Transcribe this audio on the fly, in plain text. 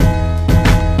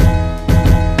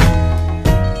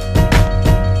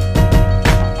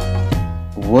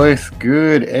What's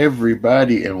good,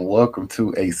 everybody, and welcome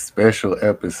to a special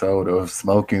episode of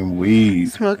Smoking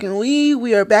Weed. Smoking weed,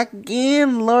 we are back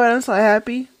again. Lord, I'm so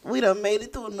happy. We done made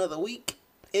it through another week.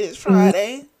 It is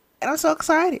Friday, and I'm so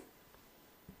excited.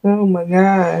 Oh my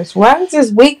gosh. Why does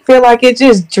this week feel like it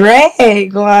just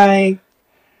dragged? I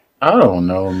don't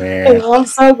know, man. I'm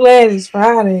so glad it's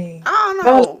Friday. I don't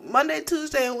No, know. Monday,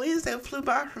 Tuesday, and Wednesday flew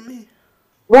by for me.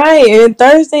 right, and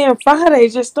Thursday and Friday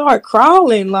just start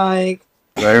crawling.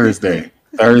 Thursday.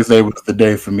 Thursday was the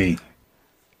day for me.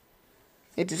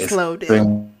 It just It's slowed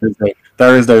down.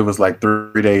 Thursday was like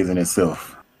 3 days in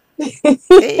itself.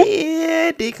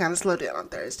 It did kind of slow down on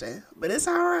Thursday, but it's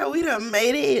all right. We done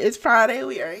made it. It's Friday.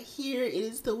 We are here. It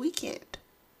is the weekend.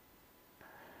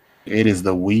 It is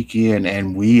the weekend,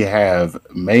 and we have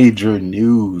major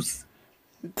news.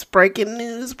 It's breaking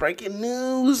news. Breaking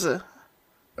news.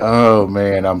 Oh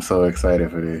man, I'm so excited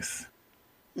for this.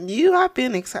 I've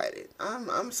been excited.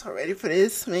 I'm so ready for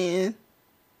this, man.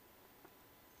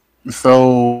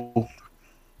 So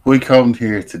we come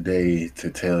here today to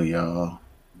tell y'all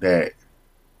that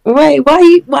Wait,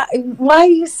 why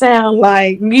you sound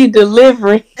like you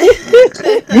delivering?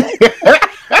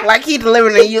 Like he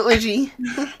delivering a eulogy.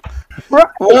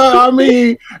 well, I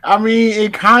mean,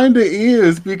 it kind of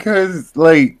is because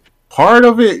like part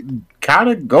of it kind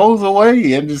of goes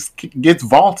away and just gets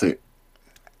vaulted.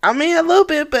 I mean, a little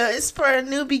bit, but it's for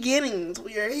new beginnings.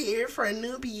 We are here for a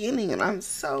new beginning, and I'm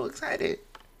so excited.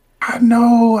 I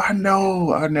know.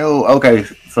 Okay,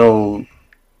 so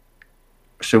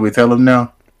should we tell him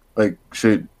now? Like,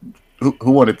 who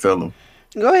want to tell him?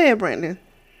 Go ahead, Brandon.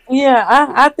 Yeah,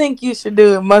 I think you should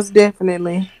do it, most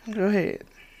definitely. Go ahead.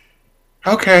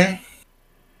 Okay,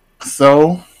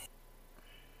 so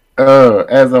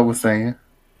as I was saying,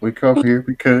 we come here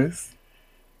because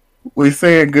we're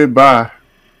saying goodbye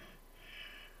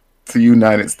to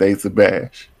United States of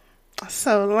Bash.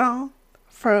 So long,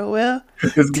 farewell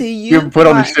Just to get you, put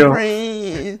on the my shelf,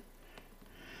 friend.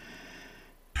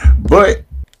 but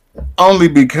only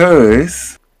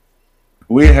because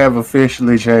we have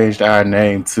officially changed our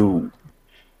name to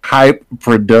Hype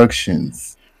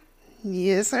Productions,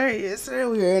 Yes, sir. Yes, sir.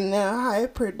 We are now H.Y.P.E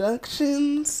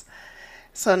Productions.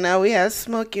 So now we have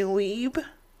Smoking Weeb.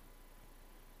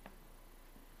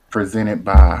 presented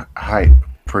by Hype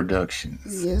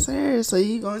Productions. Yes, sir. So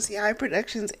you're going to see H.Y.P.E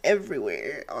Productions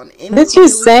everywhere on any That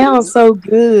just sounds so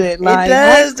good. It High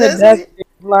does, doesn't it?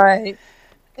 productive. Like,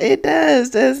 It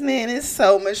does, doesn't it? And it's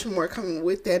so much more coming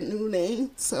with that new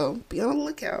name. So be on the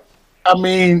lookout. I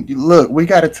mean, look, we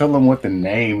got to tell them what the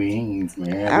name means,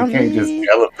 man. I We can't just mean,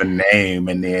 tell them the name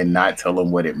and then not tell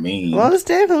them what it means. most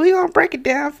definitely, we going to break it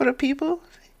down for the people.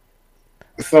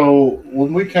 So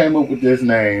when we came up with this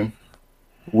name,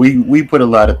 we put a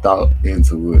lot of thought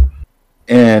into it.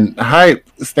 And hype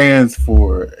stands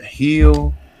for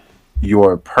heal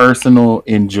your personal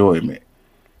enjoyment.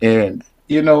 And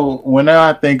when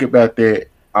I think about that,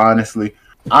 I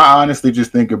honestly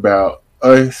just think about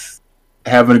us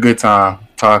having a good time,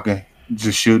 talking,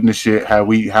 just shooting the shit how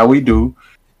we do.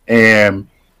 And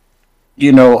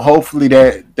hopefully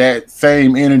that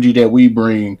same energy that we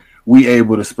bring, we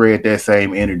able to spread that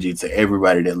same energy to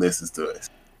everybody that listens to us.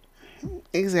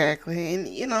 Exactly. And,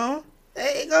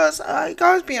 it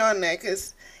goes beyond that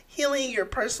because healing your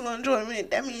personal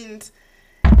enjoyment, that means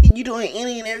you doing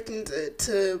any and everything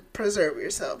to preserve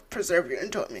yourself, preserve your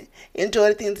enjoyment. Enjoy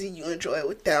the things that you enjoy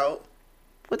without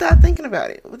thinking about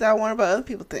it, without worrying about other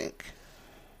people think.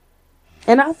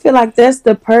 and I feel like that's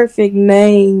the perfect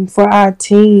name for our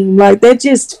team. Like, that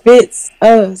just fits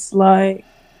us. Like,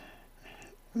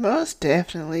 Most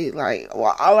definitely, like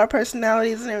all our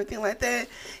personalities and everything like that,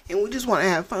 and we just want to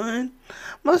have fun.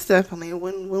 Most definitely,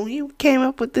 when we came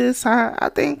up with this, I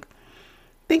think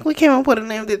we came up with a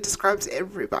name that describes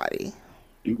everybody.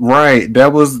 Right.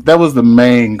 That was the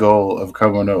main goal of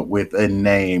coming up with a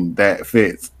name that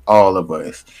fits all of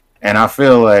us. And I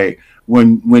feel like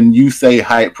when you say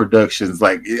Hype Productions,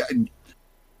 like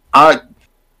I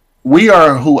we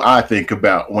are who I think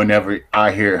about whenever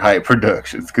I hear Hype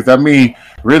Productions. Because I mean,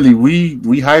 really,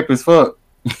 we hype as fuck.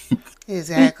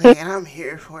 Exactly, and I'm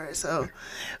here for it. So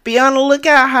be on the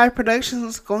lookout. High Productions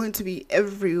is going to be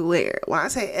everywhere. When I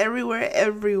say everywhere,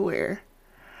 everywhere.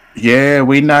 Yeah,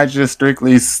 we not just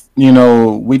strictly, we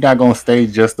not gonna stay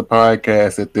just a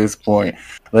podcast at this point.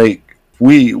 Like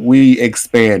we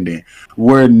expanding.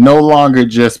 We're no longer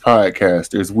just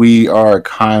podcasters. We are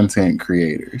content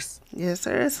creators. Yes,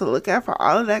 sir. So look out for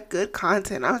all of that good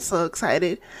content. I'm so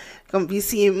excited. Gonna be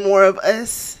seeing more of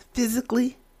us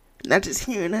physically, not just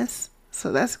hearing us.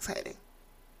 So that's exciting.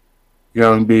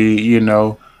 Gonna be,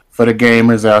 For the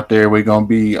gamers out there, we're gonna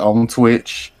be on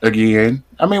Twitch again.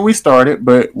 I mean, we started,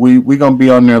 but we gonna be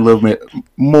on there a little bit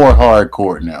more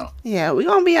hardcore now. Yeah, we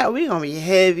gonna be out. We gonna be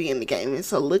heavy in the gaming.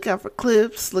 So look out for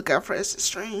clips. Look out for us to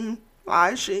stream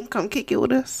live stream. Come kick it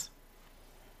with us.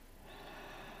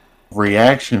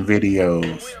 Reaction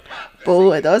videos.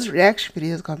 Boy, those reaction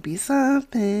videos gonna be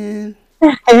something.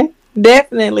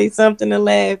 Definitely something to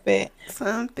laugh at.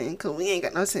 Something. Cause we ain't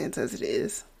got no sense as it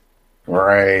is.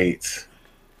 Right.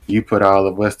 You put all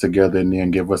of us together and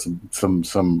then give us some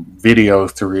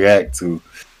videos to react to.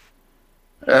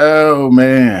 Oh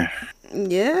man.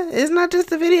 Yeah, it's not just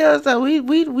the videos though. We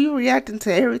reacting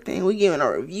to everything. We giving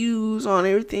our reviews on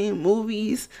everything,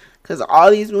 movies, cause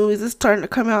all these movies is starting to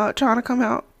come out, trying to come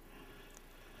out.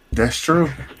 That's true.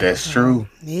 That's true.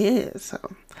 Yeah, so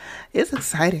it's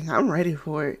exciting. I'm ready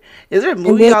for it. Is there a And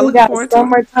movie then y'all we looking got forward to?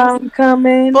 summertime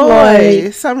coming. Like,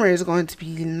 Boy, summer is going to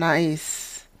be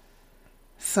nice.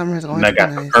 Summer is And going they to be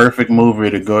got the nice. perfect movie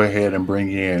to go ahead and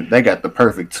bring in. They got the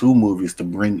perfect two movies to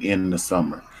bring in the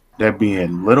summer. That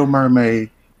being Little Mermaid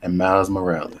and Miles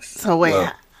Morales. So wait,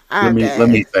 Well, I let have to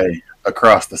me ask. say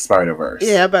Across the Spider Yeah, Verse.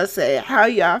 I'm about to say, how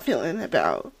y'all feeling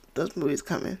about those movies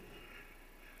coming?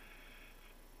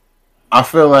 I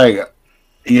feel like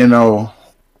you know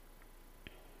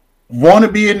want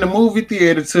to be in the movie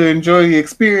theater to enjoy the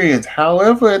experience.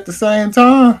 However, at the same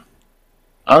time,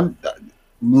 I'm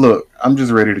look. I'm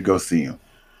just ready to go see him.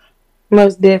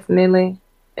 most definitely.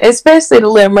 Especially the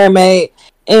Little Mermaid.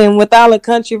 And with all the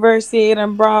controversy it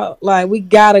done brought, like, we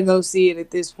gotta go see it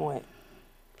at this point.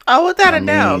 Oh, without I a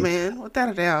doubt, mean, man. Without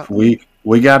a doubt. we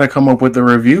got to come up with a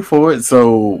review for it,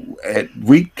 so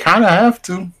we kind of have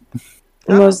to.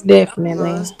 Oh, Most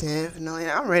definitely. most definitely.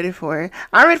 I'm ready for it.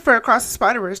 I'm ready for Across the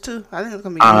Spider Verse too. I think it's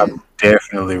gonna be good. I'm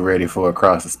definitely ready for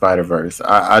Across the Spider Verse.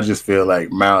 I just feel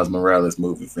like Miles Morales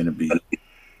movie finna be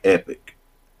epic.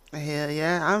 Hell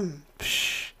yeah, I'm.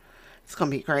 Psh, it's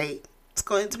gonna be great. It's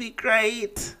going to be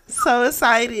great. So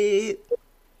excited.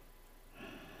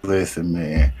 Listen,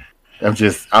 man,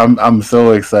 I'm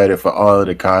so excited for all of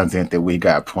the content that we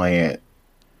got planned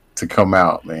to come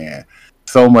out, man.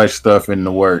 So much stuff in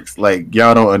the works. Like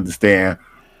y'all don't understand.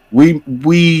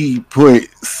 We put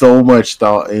so much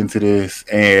thought into this,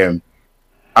 and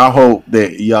I hope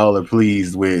that y'all are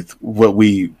pleased with what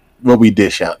we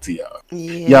dish out to y'all.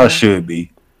 Y'all Yeah, should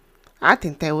be. I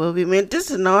think that will be, man. Just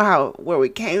to know how where we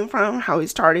came from, how we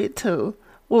started to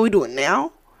what we doing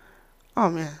now. Oh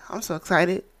man, I'm so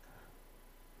excited.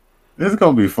 It's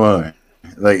gonna be fun.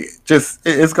 Like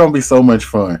it's gonna be so much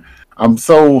fun. I'm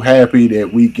so happy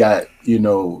that we got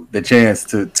the chance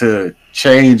to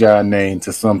change our name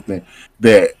to something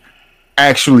that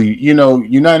actually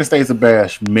United States of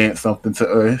Bash meant something to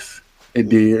us. It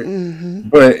did, Mm-hmm.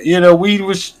 but we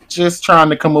was just trying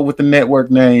to come up with a network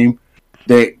name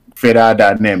that fit our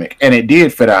dynamic, and it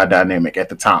did fit our dynamic at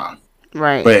the time.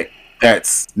 Right. But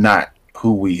that's not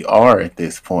who we are at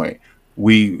this point.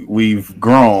 We've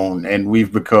grown and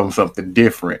we've become something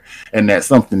different, and that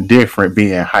something different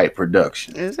being Hype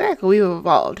Productions. Exactly. We've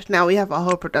evolved. Now we have a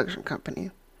whole production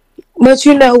company. But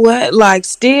you know what? Like,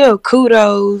 still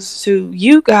kudos to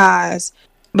you guys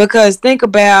because think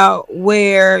about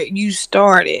where you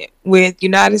started with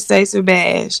United States of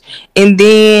Bash and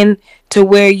then to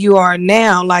where you are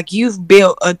now. Like, you've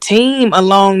built a team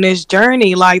along this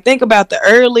journey. Like, think about the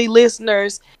early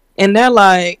listeners, and they're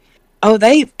like, oh,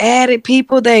 they've added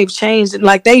people, they've changed it,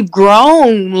 like, they've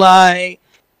grown. Like,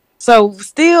 so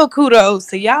still kudos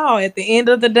to y'all at the end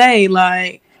of the day,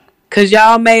 like, cause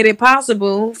y'all made it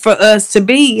possible for us to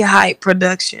be Hype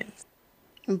Productions.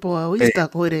 Boy, we Hey,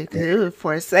 stuck with it because it was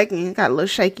for a second. It got a little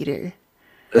shaky there.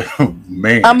 I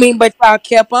man, mean, but y'all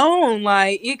kept on.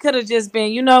 Like, it could have just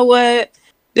been, you know what?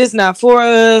 This not for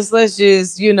us. Let's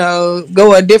just,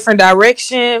 go a different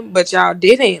direction. But y'all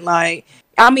didn't. Like,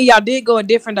 I mean, y'all did go a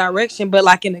different direction, but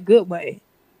like in a good way.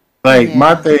 like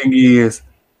my Yeah. thing is,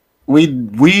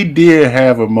 we did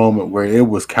have a moment where it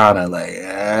was kind of like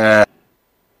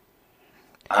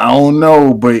I don't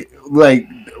know, but like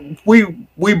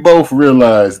we both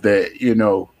realized that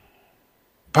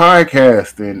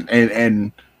podcasting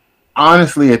and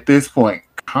honestly at this point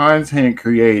content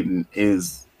creating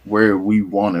is where we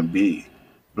want to be.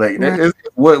 Like that Right. is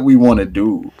what we want to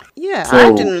do. Yeah, I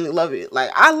So genuinely love it.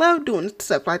 Like, I love doing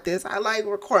stuff like this. I like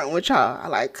recording with y'all. I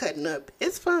like cutting up.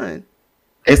 It's fun.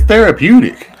 it's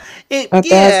therapeutic. It, A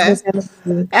thousand yeah.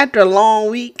 percent. After a long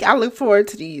week, I look forward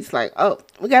to these. Like, oh,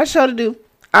 we got a show to do.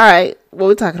 All right, what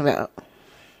we talking about?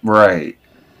 Right.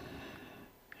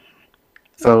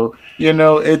 So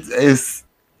it's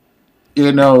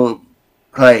you know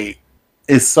like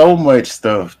it's so much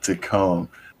stuff to come.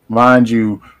 Mind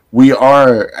you, we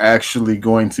are actually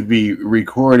going to be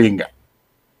recording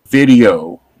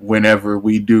video whenever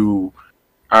we do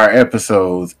our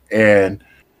episodes. And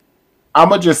I'm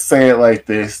going to just say it like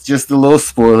this, just a little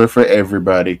spoiler for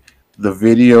everybody. The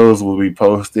videos will be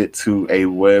posted to a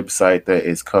website that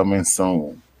is coming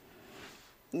soon.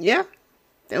 Yeah,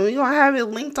 and we gonna have it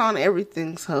linked on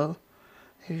everything. So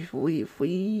if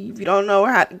you don't know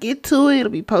how to get to it,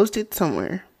 it'll be posted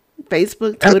somewhere.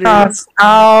 Facebook, Twitter. Across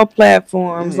all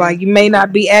platforms. Yeah, Like you may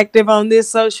not be active on this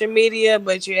social media,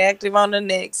 but you're active on the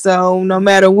next. So no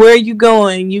matter where you're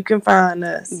going, you can find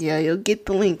us. yeah, you'll get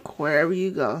the link wherever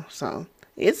you go. So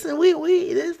it's we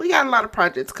got a lot of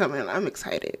projects coming. I'm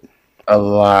excited. A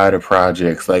lot of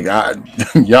projects. Like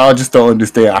y'all just don't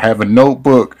understand. I have a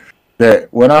notebook that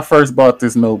when I first bought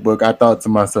this notebook, I thought to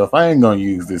myself, I ain't gonna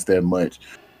use this that much.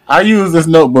 I use this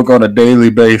notebook on a daily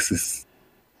basis,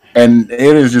 and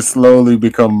it has just slowly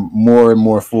become more and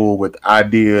more full with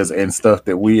ideas and stuff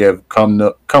that we have come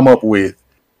up with.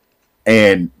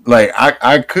 And like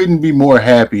I couldn't be more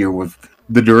happier with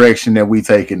the direction that we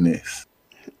take in this.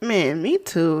 Man, me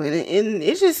too. And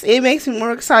it's just it makes me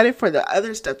more excited for the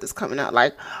other stuff that's coming out.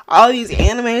 Like all these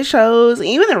anime shows,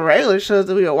 even the regular shows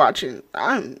that we are watching.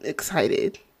 I'm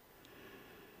excited.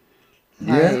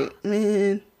 Yeah. Like,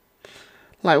 man.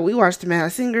 Like we watched The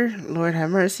Masked Singer. Lord have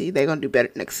mercy. They gonna do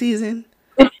better next season.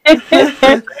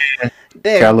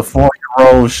 They, California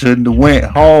Rose shouldn't have went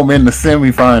home in the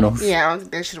semifinals. yeah, I don't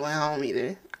think they should have went home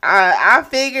either. I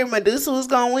figured Medusa was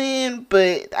gonna win,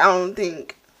 but I don't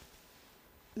think.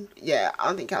 Yeah, I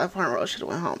don't think California Rose should have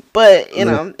went home. But you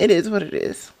know, it is what it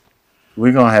is.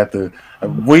 We're gonna have to.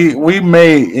 We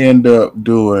may end up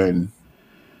doing.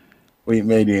 We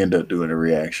may end up doing a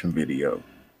reaction video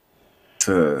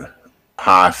to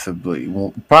possibly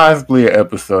an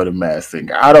episode of Masked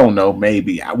Singer. I don't know.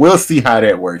 Maybe we'll see how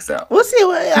that works out. We'll see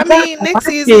what I mean next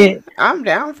season. I'm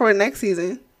down for next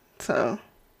season. So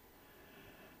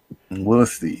We'll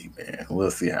see, man.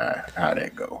 We'll see how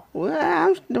that go.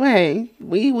 well, hey,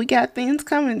 we got things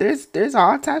coming. There's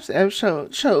all types of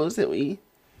shows that we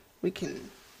can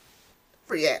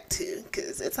react to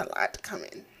because it's a lot to come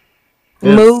in.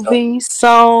 Yes. Movies,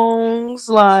 songs,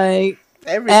 like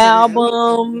Everything,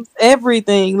 albums,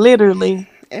 everything, literally.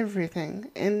 everything,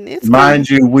 and it's gonna. Mind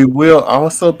you, we will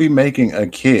also be making a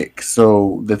kick.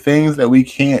 So the things that we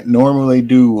can't normally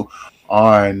do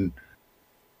on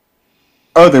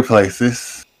other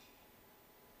places,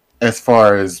 as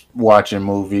far as watching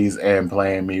movies and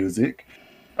playing music,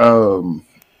 um,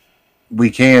 we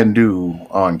can do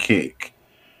on Kick.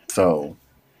 So,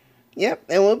 Yep,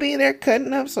 and we'll be there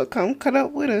cutting up. So come cut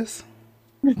up with us.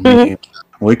 me,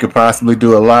 we could possibly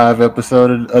do a live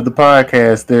episode of the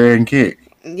podcast there in Kick.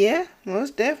 Yeah,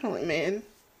 most definitely, man.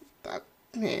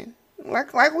 Man,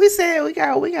 like we said, we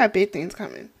got big things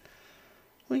coming.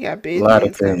 We got A big lot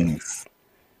of things coming. things.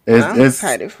 I'm It's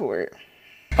excited for it.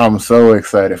 I'm so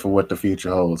excited for what the future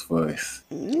holds for us.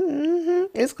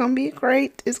 It's gonna be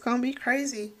great. It's gonna be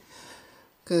crazy.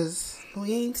 Cause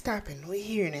we ain't stopping. We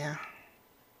here now.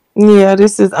 Yeah,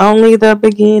 this is only the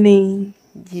beginning.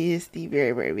 Yes, the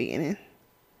very very beginning.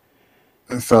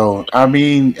 So, I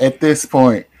mean, at this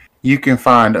point, you can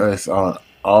find us on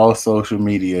all social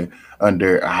media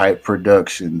under Hype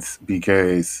Productions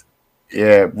because,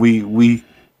 yeah, we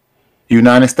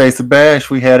United States of Bash,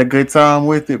 we had a good time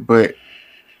with it, but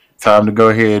time to go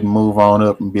ahead and move on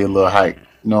up and be a little hype.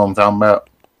 You know what I'm talking about?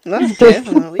 Most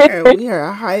definitely. We are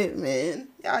a hype, man.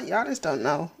 Y'all just don't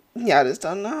know. Y'all just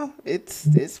don't know. It's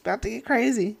about to get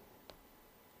crazy.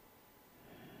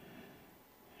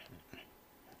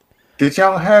 Did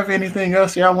y'all have anything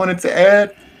else y'all wanted to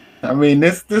add? I mean,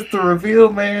 this the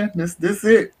reveal, man. This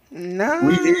it. We Nah,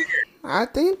 here. I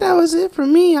think that was it for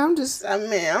me. I'm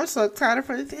so excited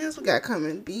for the things we got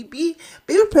coming. Be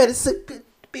prepared to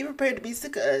be prepared to be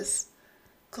sick of us,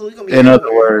 cause we gonna be In other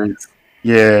everywhere. words,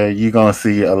 yeah, you're gonna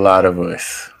see a lot of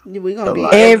us. We A gonna be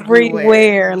lot. everywhere.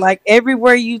 Everywhere, like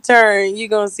everywhere you turn, you're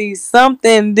gonna see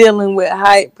something dealing with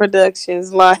Hype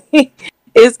Productions. Like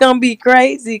it's gonna be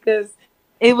crazy because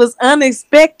it was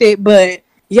unexpected, but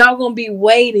y'all gonna be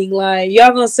waiting. Like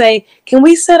y'all gonna say, "Can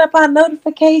we set up our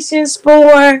notifications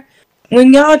for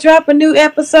when y'all drop a new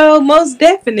episode?" Most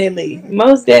definitely,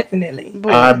 most definitely.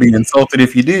 I'd Boom. be insulted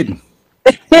if you didn't.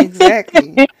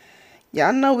 Exactly.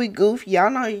 Y'all know we goof. Y'all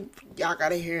know y'all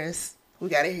gotta hear us. We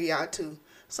gotta hear y'all too.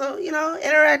 So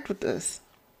interact with us.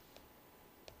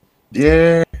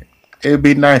 Yeah, it'd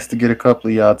be nice to get a couple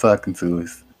of y'all talking to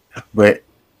us. But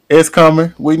it's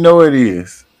coming. We know it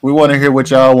is. We want to hear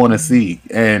what y'all want to see,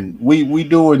 and we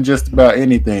doing just about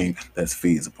anything that's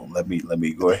feasible. Let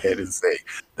me go ahead and say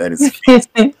that is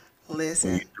feasible. when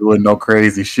Listen, you're doing no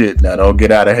crazy shit. Now don't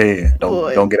get out of hand. Don't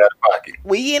boy, get out of pocket.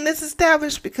 we in this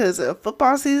established because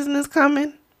football season is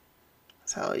coming.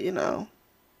 So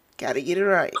gotta get it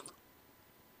right.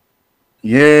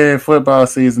 Yeah, football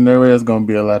season there is gonna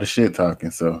be a lot of shit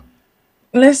talking. So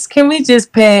Can we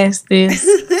just pass this?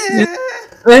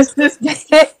 Let's just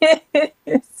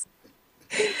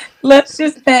let's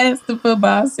just pass the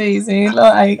football season.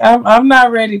 Like I'm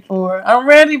not ready for it. I'm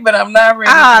ready, but I'm not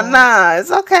ready Ah, for it. nah,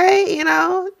 it's okay.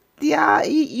 Yeah,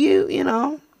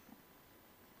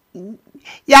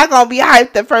 y'all gonna be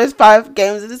hyped the first 5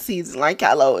 games of the season, like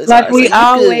y'all always Like are. So we you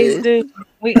always good do.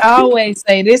 We always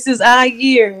say this is our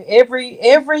year.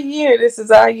 Every year this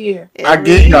is our year. I every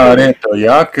give y'all year. that though.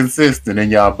 Y'all consistent in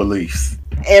y'all beliefs.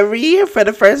 Every year for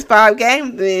the first 5 games,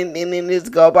 and then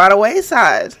just go by the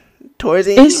wayside towards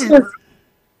the It's end. just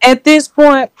at this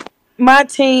point, my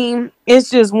team is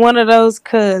just one of those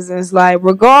cousins. Like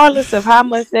regardless of how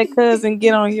much that cousin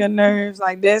get on your nerves,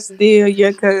 like that's still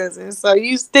your cousin. So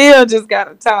you still just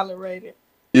gotta tolerate it.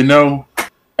 You know,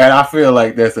 and I feel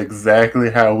like that's exactly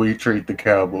how we treat the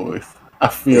Cowboys. I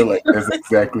feel like that's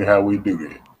exactly how we do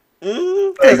it.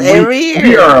 Because Like we every we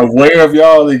year, are aware of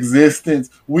y'all existence.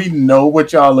 We know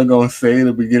what y'all are gonna say at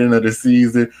the beginning of the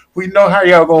season. We know how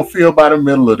y'all gonna feel by the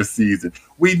middle of the season.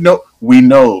 We know. We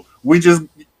know.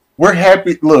 We're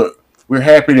happy. Look, we're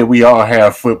happy that we all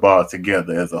have football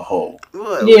together as a whole.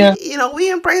 well, Yeah.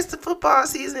 we embrace the football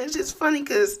season. It's just funny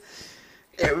because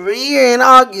every year in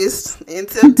August, in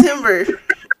September,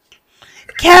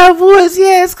 Cowboys,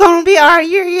 yeah, it's gonna be our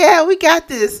year. Yeah, we got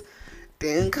this.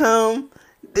 Then come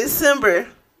December,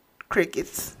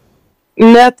 crickets.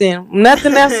 Nothing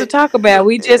else to talk about.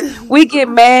 We get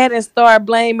mad and start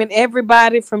blaming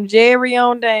everybody from Jerry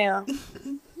on down.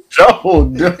 Joe,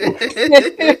 dude.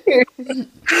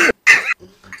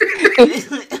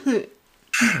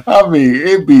 I mean,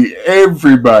 it be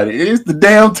everybody. It's the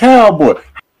damn Cowboy.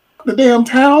 The damn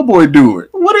Cowboy do it.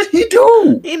 What did he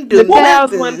do? He didn't do The What?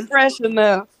 towels weren't nothing. fresh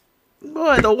enough.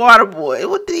 Boy, the water boy.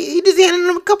 What did he just handed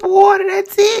him a cup of water?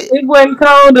 That's it. It wasn't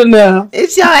cold enough.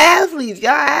 It's y'all athletes.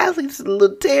 Y'all athletes a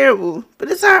little terrible,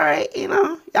 but it's all right.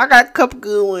 Y'all got a couple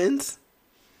good ones.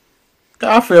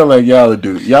 I feel like y'all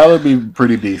will be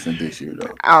pretty decent this year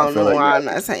though. I I don't feel know like why I'm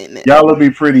not saying that. y'all will be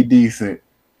pretty decent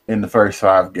in the first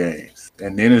 5 games,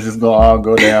 and then it's just gonna all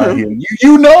go downhill.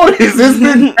 You know this. It's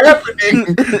been happening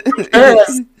the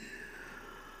past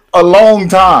a long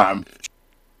time.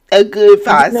 A good You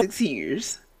five, know, 6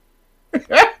 years.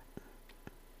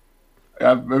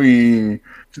 I mean,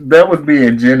 that was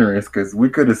being generous because we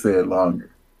could have said longer.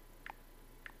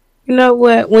 you know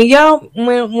what?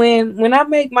 When I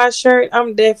make my shirt,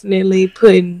 I'm definitely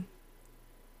putting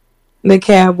the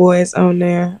Cowboys on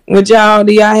there. Do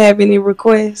y'all have any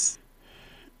requests?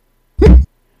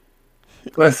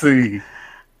 Let's see.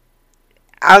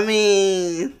 I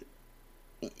mean,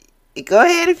 go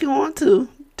ahead if you want to.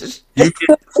 Just You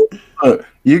can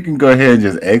you can go ahead and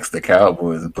just X the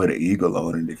Cowboys and put an eagle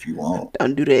on it if you want.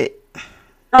 don't do that.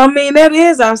 I mean, that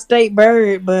is our state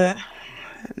bird, but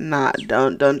Nah,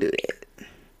 don't do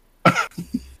that.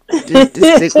 Just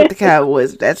stick with the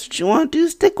Cowboys. If that's what you want to do.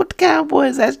 Stick with the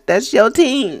Cowboys. That's your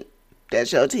team.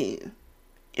 That's your team.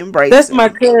 Embrace that's my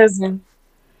them. cousin.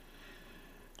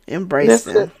 Embrace That's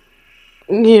them.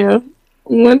 yeah.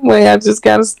 One way I just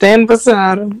gotta stand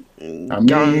beside him. I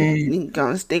Gonna mean,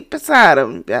 gonna stick beside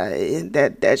them.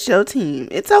 That's your team.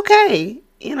 It's okay.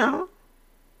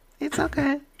 It's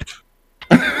okay.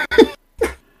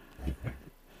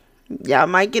 Y'all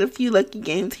might get a few lucky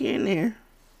games here and there.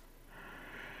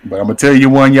 but I'm gonna tell you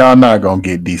one y'all not gonna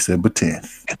get December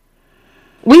 10th.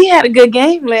 We had a good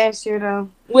game last year, though.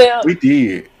 Well, We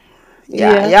did.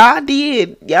 Yeah, yeah. y'all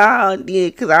did. Y'all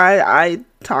did. Cause I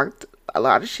talked a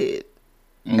lot of shit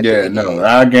after Yeah, that no, game.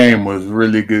 our game was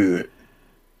really good.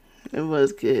 It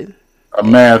was good. I'm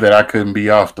mad that I couldn't be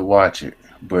off to watch it,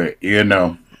 but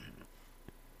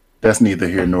that's neither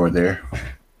here nor there.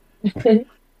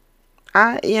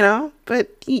 But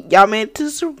y'all made it to the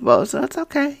Super Bowl, so it's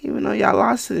okay. Even though y'all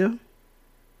lost to them.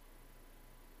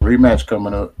 Rematch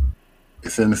coming up.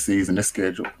 It's in the season. It's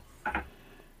scheduled.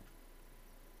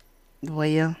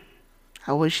 Well,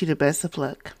 I wish you the best of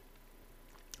luck,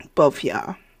 both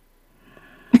y'all.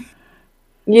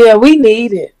 Yeah, we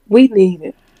need it. We need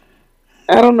it.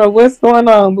 I don't know what's going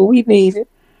on, but we need it.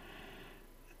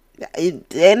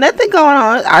 Ain't nothing going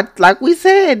on. Like we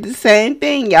said, the same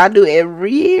thing y'all do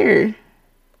every year.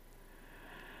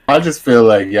 I just feel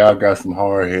like y'all got some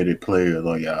hard headed players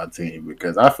on y'all team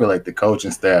because I feel like the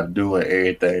coaching staff doing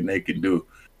everything they can do.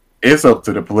 It's up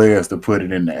to the players to put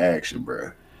it into action,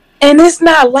 bro. And it's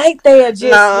not like they are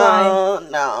just like No,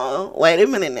 no. Wait a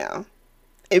minute now.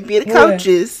 It be the what?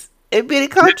 coaches. It be the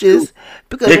coaches.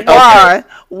 Because Okay, why?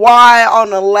 Why on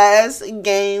the last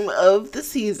game of the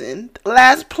season,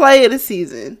 last play of the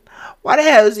season, why the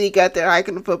hell is he got there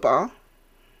hiking the football?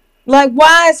 Like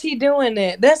why is he doing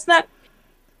that? That's not.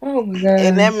 Oh my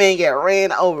And that god! man got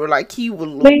ran over like he was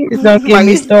Please don't get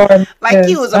me like started like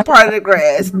he because was a part of the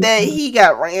grass that he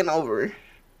got ran over.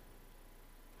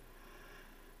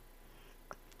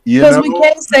 you because know, we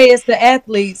can't say it's the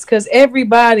athletes because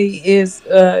everybody is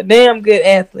damn good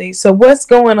athletes. So what's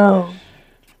going on?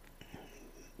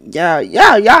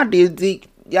 Y'all did Zeke.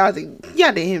 Y'all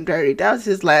did him dirty. That was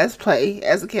his last play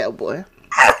as a Cowboy.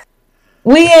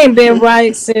 We ain't been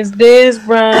right since Dez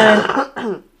Bryant,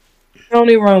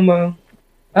 Tony Romo.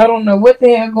 I don't know what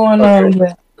the hell going okay. on,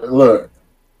 but Look,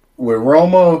 with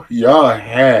Romo, y'all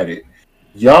had it.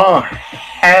 Y'all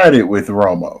had it with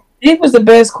Romo. he was the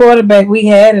best quarterback we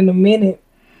had in a minute.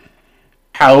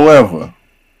 However,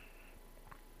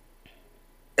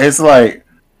 it's like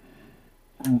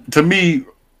to me,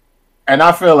 and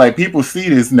I feel like people see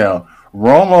this now.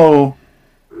 Romo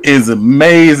is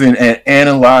amazing at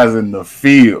analyzing the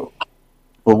field,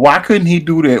 but why couldn't he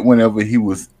do that whenever he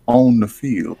was on the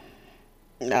field?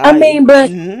 I Nah, mean,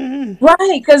 but mm, right,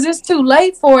 because it's too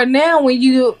late for it now when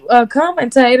you a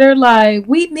commentator. Like,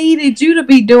 we needed you to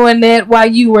be doing that while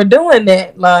you were doing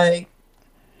that. Like,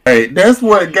 Hey, that's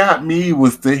what got me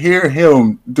was to hear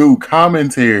him do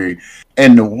commentary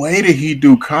and the way that he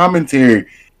do commentary.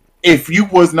 If you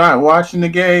was not watching the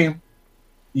game,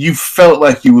 you felt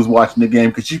like you was watching the game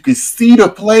because you could see the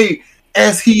play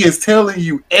as he is telling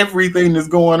you everything that's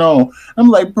going on. I'm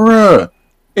like, bruh,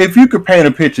 if you could paint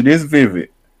a picture this vivid,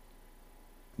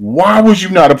 why was you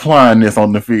not applying this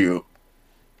on the field?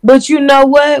 but you know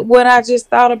what? What I just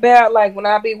thought about, like when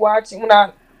I be watching, when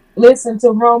I listen to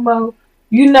Romo,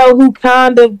 you know who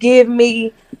kind of give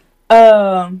me,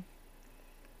 um,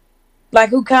 like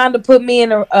who kind of put me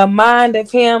in a mind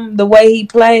of him, the way he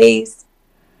plays,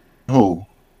 Who?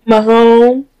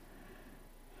 Mahomes.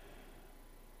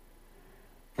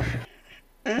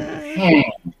 mm, Hmm.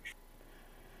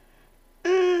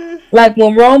 mm. Like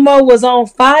when Romo was on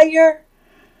fire,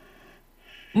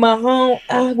 Mahomes.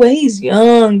 Well, he's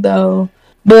young though,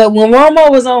 but when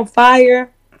Romo was on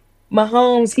fire,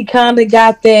 Mahomes he kind of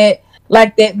got that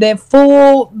like that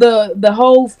full the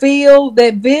whole field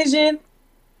that vision.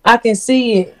 I can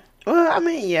see it. Well, I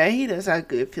mean, yeah, he does have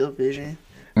good field vision,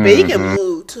 but he can Mm-hmm.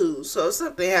 move too. So if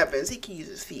something happens, he can use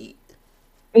his feet.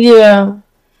 Yeah.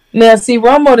 Now see,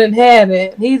 Romo didn't have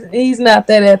it. He's not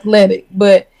that athletic,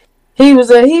 but he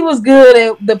was good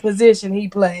at the position he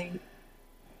played.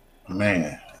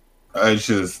 Man, it's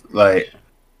just like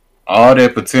all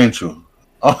that potential,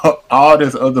 all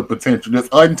this other potential, this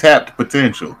untapped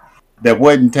potential that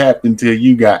wasn't tapped until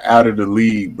you got out of the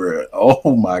league, bro.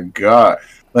 Oh my god!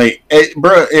 Like,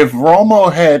 bro, if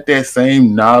Romo had that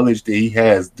same knowledge that he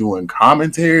has doing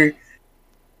commentary,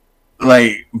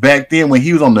 like back then when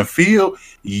he was on the field,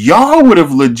 y'all would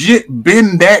have legit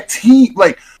been that team.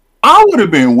 Like, I would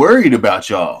have been worried about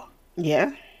y'all.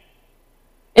 Yeah.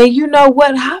 And you know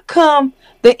what? How come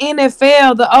the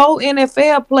NFL, the old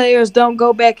NFL players don't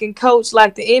go back and coach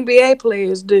like the NBA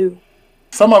players do?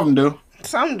 Some of them do.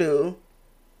 Some do.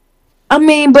 I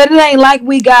mean, but it ain't like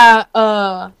we got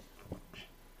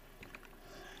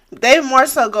They more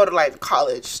so go to like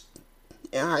college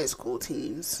and high school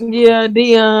teams. yeah,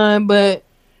 Dion, but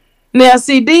now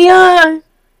see Dion,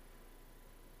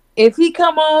 if he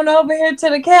come on over here to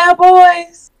the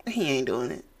Cowboys, He ain't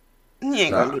doing it. He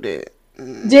ain't gonna Nah. do that.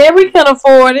 Jerry can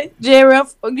afford it. Jerry,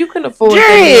 you can afford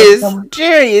that man to come.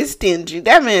 Jerry is stingy.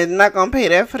 That man is not gonna pay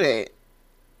that for that.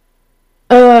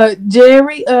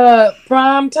 Jerry,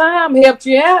 prime time helped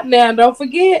you out now. Don't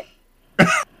forget.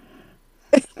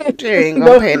 Jerry ain't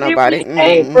gonna Don't pay forget where nobody. you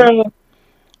came Mm-mm. from.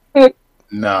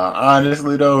 Nah,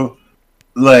 honestly though,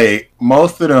 like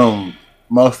most of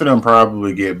them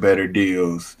probably get better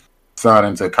deals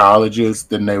signing to colleges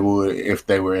than they would if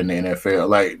they were in the NFL.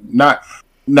 Like not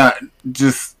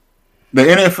just the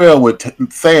NFL would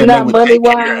saying they Not would money take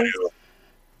care of wise. them.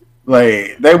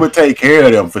 Like they would take care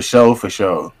of them for sure, for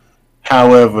sure.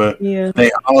 However, Yeah.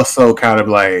 they also kind of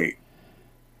like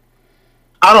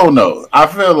I don't know. I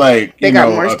feel like They got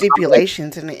more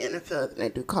stipulations in the NFL than they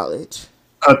do college.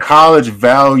 a college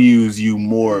values you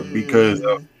more because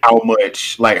of Mm,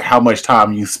 how much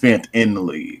time you spent in the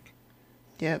league.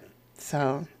 yep.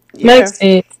 So yeah. Makes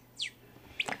sense.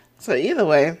 So either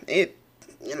way, it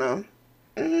you know.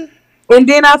 Mm, And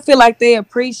then I feel like they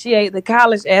appreciate the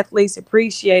college athletes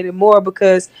appreciate it more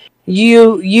because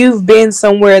you've been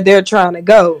somewhere they're trying to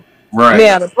go. Right.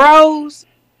 Now the pros,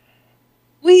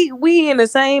 we in the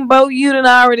same boat you done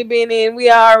already been in. We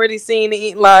already seen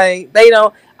it. Like they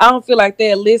don't. I don't feel like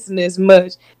they're listening as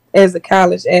much as the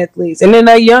college athletes, and then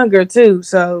they're younger too.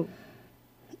 So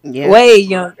Yeah. way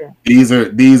younger. These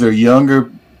are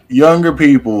younger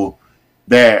people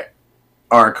that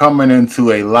are coming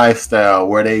into a lifestyle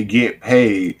where they get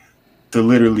paid to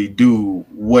literally do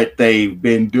what they've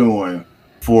been doing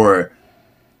for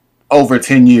over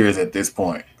 10 years at this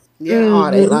point. Yeah,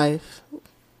 all day Hmm. life.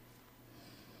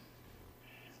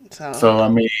 So, So I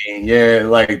mean, yeah,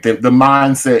 like the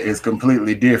mindset is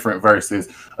completely different versus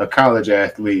a college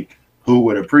athlete who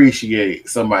would appreciate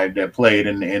somebody that played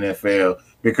in the NFL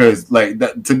because like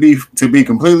that, to be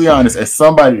completely honest, as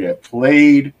somebody that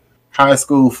played high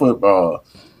school football,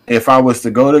 if I was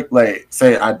to go to like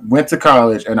say I went to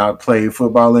college and I played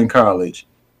football in college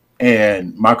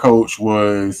and my coach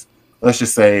was let's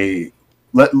just say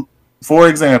let for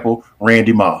example,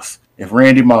 Randy Moss. If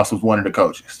Randy Moss was one of the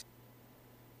coaches,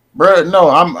 bro, no,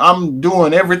 I'm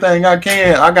doing everything I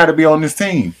can. I got to be on this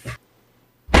team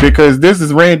because this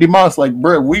is Randy Moss. Like,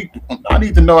 bro, I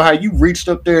need to know how you reached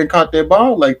up there and caught that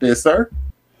ball like this, sir.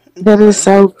 That is right.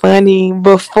 so funny.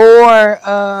 Before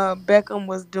Beckham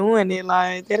was doing it,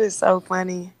 like that is so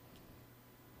funny.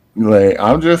 Like,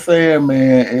 I'm just saying,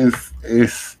 man,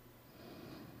 it's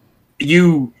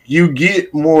you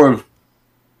get more of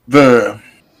the.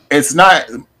 It's not,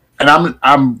 and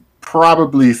I'm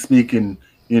probably speaking,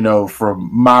 from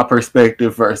my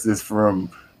perspective versus from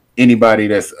anybody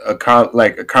that's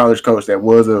like a college coach that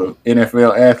was a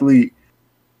NFL athlete,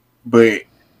 but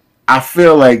I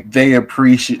feel like they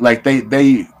appreciate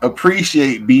they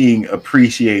appreciate being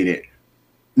appreciated,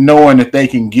 knowing that they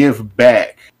can give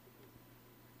back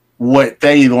what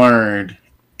they learned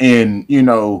in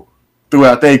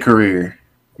throughout their career,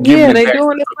 giving Yeah, it they back to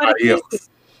doing it for the somebody kids. else.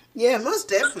 Yeah, most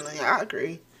definitely. I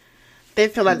agree. They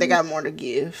feel like they got more to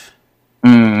give.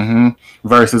 Hmm.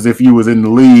 Versus if you was in the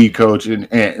league coaching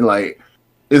and like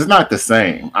it's not the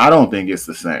same. I don't think it's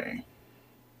the same.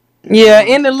 Yeah, No.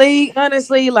 in the league,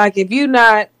 honestly, like if you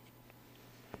not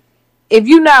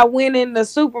winning the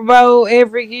Super Bowl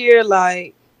every year,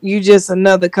 like you just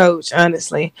another coach,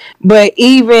 honestly. But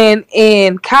even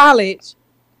in college,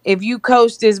 if you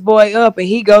coach this boy up and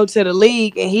he go to the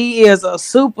league and he is a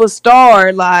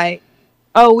superstar, like,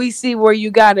 oh, we see where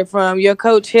you got it from. Your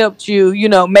coach helped you,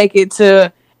 make it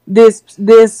to this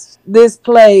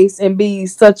place and be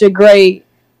such a great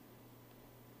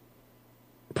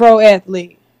pro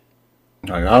athlete.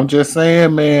 Like I'm just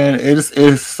saying, man,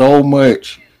 it's so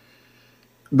much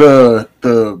the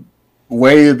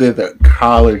way that the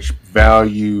college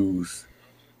values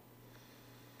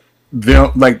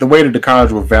them, like the way that the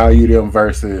college would value them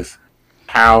versus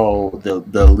how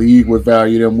the league would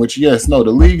value them. Which yes, no,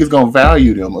 the league is gonna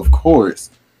value them, of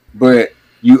course, but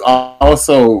you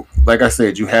also, like I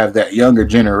said, you have that younger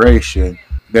generation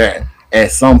that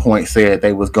at some point said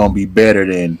they was gonna be better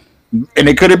than, and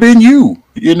it could have been you.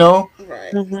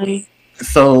 Right. Hmm.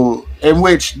 So in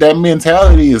which that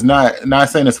mentality is not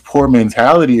saying it's a poor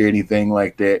mentality or anything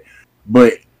like that,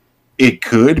 but it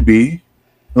could be.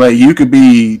 Like you could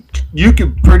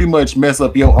pretty much mess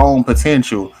up your own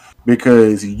potential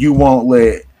because you won't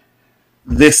let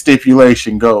this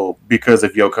stipulation go because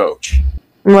of your coach.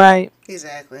 Right.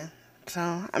 Exactly.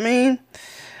 So, I mean,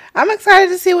 I'm excited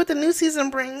to see what the new season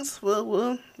brings.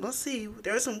 We'll see.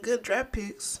 There's some good draft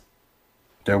picks.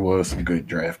 There was some good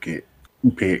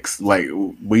picks. Like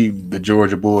we the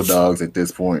Georgia Bulldogs at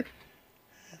this point.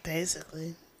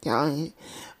 Basically, y'all ain't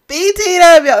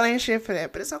BTW. Y'all ain't shit for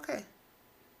that, but it's okay.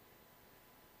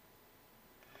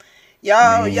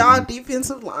 I Y'all mean,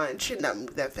 defensive line should not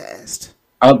move that fast.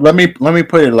 let me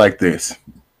put it like this: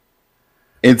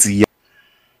 it's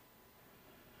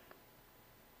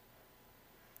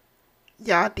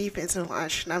Y'all defensive line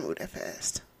should not move that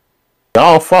fast.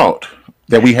 y'all fault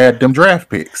that we had them draft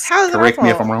picks. How is it our Correct me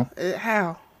if fault? I'm wrong.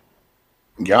 How?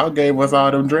 Y'all gave us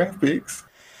all them draft picks.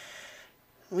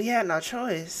 We had no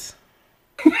choice.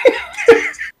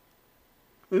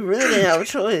 We really didn't have a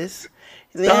choice.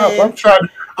 Stop! Then,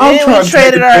 I'm then we trying to take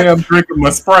traded a our. damn drink of my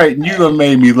Sprite, and you done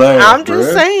made me laugh, I'm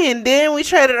just bruh. saying. Then we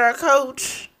traded our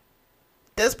coach.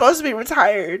 That's supposed to be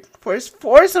retired for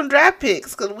some draft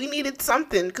picks because we needed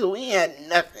something because we had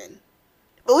nothing.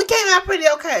 But we came out pretty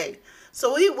okay.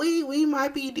 So we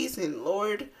might be decent.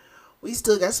 Lord, we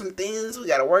still got some things we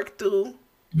got to work through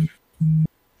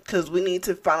because we need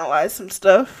to finalize some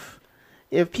stuff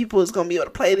if people is going to be able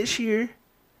to play this year.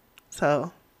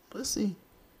 So we'll see.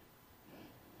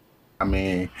 I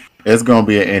mean, it's gonna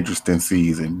be an interesting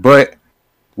season, but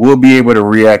we'll be able to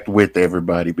react with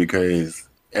everybody because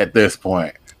at this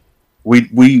point,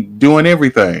 We doing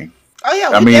everything. Oh yeah,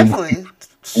 I we mean, definitely.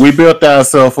 we built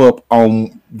ourselves up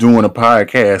on doing a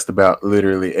podcast about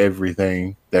literally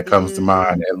everything that comes to Mm-hmm.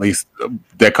 mind, at least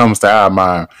that comes to our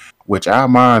mind, which our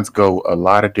minds go a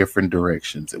lot of different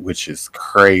directions, which is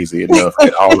crazy enough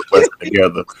that all of us are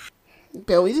together.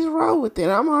 But we just roll with it.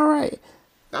 I'm all right.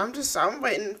 I'm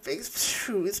waiting.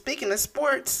 Speaking of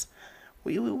sports,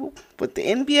 we what the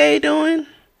NBA doing?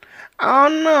 I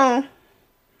don't know.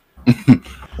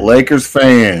 Lakers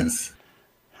fans,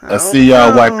 I I don't see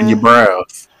y'all wiping your know.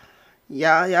 brows.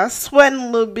 Y'all sweating a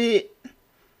little bit,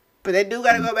 but they do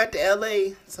gotta go back to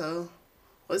LA. So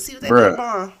we'll see what they do Bruh,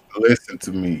 tomorrow. listen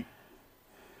to me.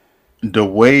 The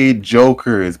way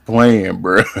Joker is playing,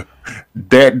 bruh,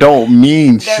 that don't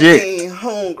mean That shit. mean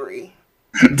hungry.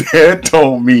 That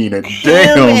don't mean a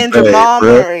Him damn and thing, Jamal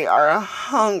bruh. Murray are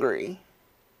hungry.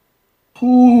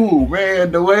 Ooh,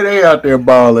 man, the way they out there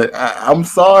balling, I'm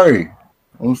sorry.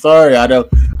 I'm sorry.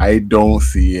 I don't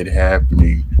see it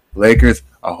happening. Lakers,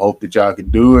 I hope that y'all can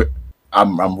do it.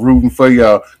 I'm rooting for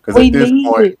y'all because We at this need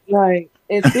point, it. Like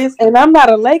at this, and I'm not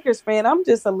a Lakers fan. I'm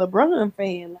just a LeBron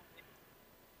fan.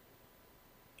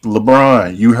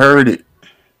 LeBron, you heard it.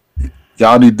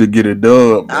 Y'all need to get a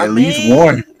dub, I at least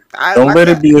one. mean, I Don't like let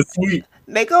it that. be a sweep.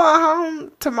 They go at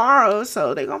home tomorrow,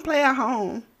 so they gonna play at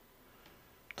home.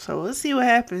 So we'll see what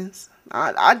happens.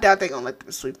 I doubt they gonna let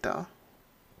them sweep though.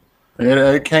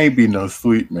 It can't be no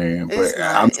sweep, man. But It's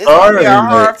not. I'm It's gonna be a sorry that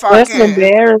hard fought That's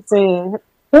game. embarrassing.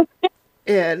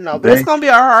 Yeah, no, but it's they. gonna be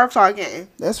a hard fought game.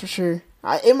 That's for sure.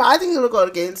 I think it'll go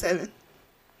to game 7.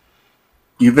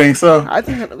 You think so? I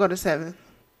think it'll go to 7.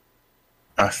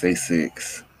 I say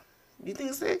six. You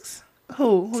think 6?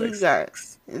 Who Say you got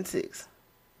six. in 6?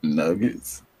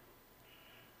 Nuggets.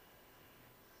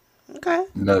 Okay,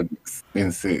 Nuggets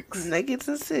in six. Nuggets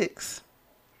in 6.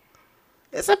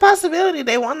 It's a possibility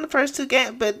they won the first 2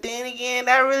 games, but then again,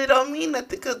 that really don't mean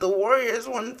nothing because the Warriors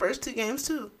won the first 2 games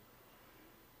too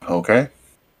Okay.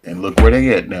 And look where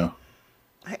they at now.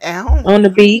 at home. On the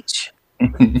beach.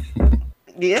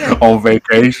 Yeah. On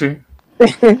vacation.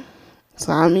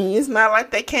 So I mean, it's not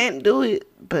like they can't do it,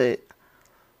 but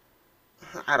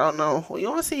I don't know. We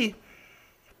gonna see.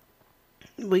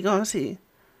 We gonna see.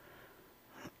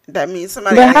 That means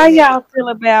somebody But gotta how get hit. y'all feel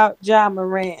about Ja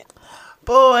Morant?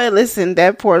 Boy, listen,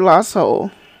 that poor lost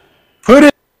soul. Put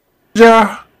it,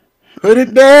 Ja. Put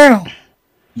it down.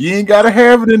 You ain't gotta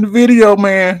have it in the video,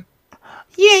 man.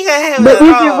 You ain't gonna have it But at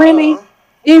is it really? all.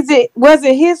 Was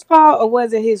it his fault or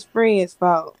was it his friend's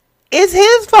fault? It's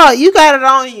his fault. You got it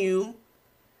on you.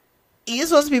 You're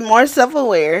supposed to be more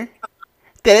self-aware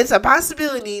that it's a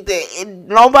possibility that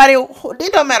nobody.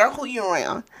 It don't matter who you're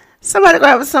around. Somebody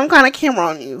gonna have some kind of camera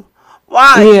on you.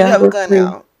 Why you Yeah, have a that's gun true.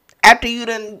 out after you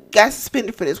done got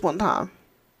suspended for this one time?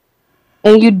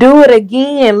 And you do it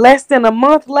again less than a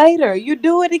month later. You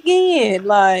do it again.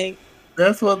 Like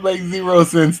That's what makes zero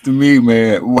sense to me,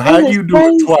 man. it How do is you do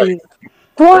it twice? crazy.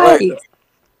 Like Twice.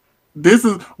 this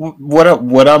is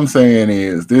what I'm saying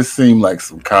is this seemed like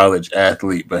some college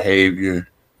athlete behavior.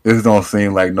 This don't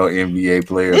seem like no NBA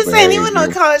player This ain't even no behavior.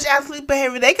 college athlete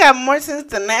behavior. They got more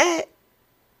sense than that.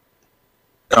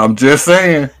 I'm just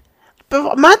saying.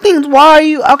 But my thing is, why are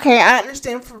you okay? I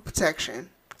understand for protection.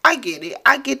 I get it.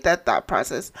 I get that thought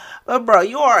process. But bro,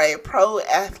 you are a pro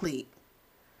athlete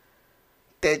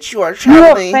that you are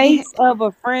You're a traveling face of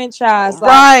a franchise.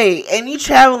 Like right, and you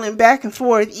traveling back and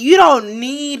forth. You don't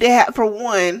need to have for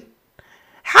one.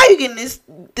 How you getting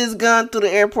this gun through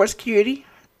the airport security?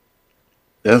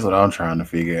 That's what I'm trying to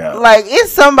figure out. Like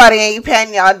it's somebody ain't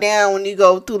patting y'all down when you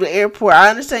go through the airport. I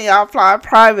understand y'all fly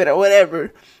private or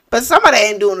whatever, but somebody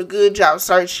ain't doing a good job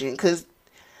searching. Cause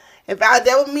if I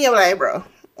that was me, I'm like, bro,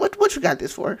 what you got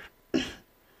this for?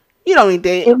 You don't need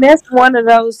that. and that's one of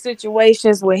those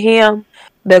situations with him.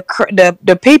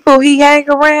 The people he hang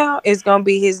around is gonna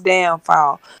be his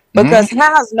downfall Hmm. because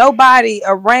how's nobody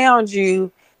around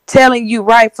you telling you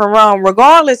right from wrong,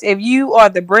 regardless if you are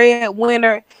the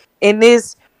breadwinner in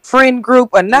this friend group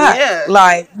or not. Yeah.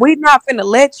 Like we not finna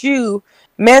let you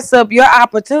mess up your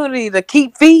opportunity to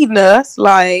keep feeding us.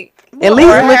 Like at Well, or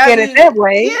least look have at it you, that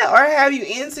way. yeah, or have you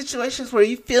in situations where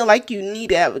you feel like you need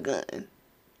to have a gun.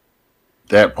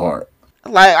 That part.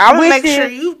 Like I'm gonna Which make sure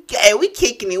is you, hey, we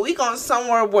kicking it. We going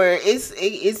somewhere where it's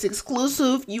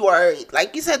exclusive. You are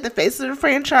like you said, the face of the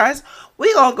franchise.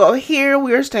 We gonna go here.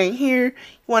 We're staying here. You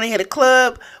want to hit a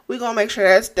club? We gonna make sure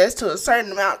that's to a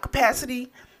certain amount of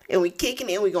capacity, and we kicking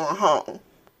it. And we going home.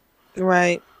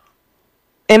 right.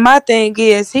 And my thing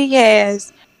is, he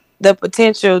has the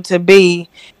potential to be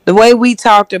the way we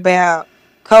talked about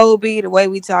Kobe, the way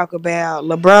we talk about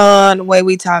LeBron, the way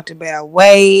we talked about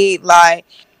Wade. Like,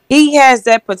 he has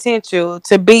that potential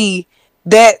to be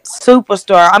that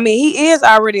superstar. I mean, he is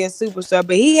already a superstar,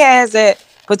 but he has that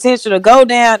potential to go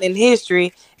down in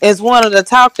history as one of the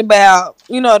talked about,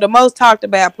 the most talked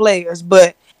about players.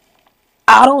 But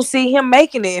I don't see him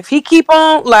making it. If he keep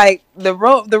on like the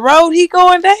road he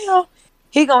going down,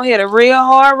 he gonna hit a real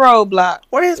hard roadblock.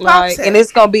 Where his pops Like, and at?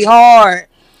 it's gonna be hard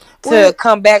Where to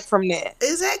come back from that.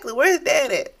 exactly? Where his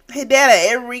dad at? His dad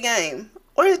at every game.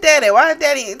 Where his dad at? Why his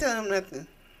daddy ain't telling him nothing?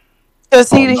 Cause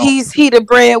Oh he no, he's he the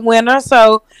breadwinner.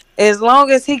 So as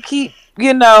long as he keep,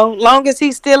 long as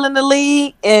he's still in the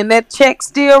league and that check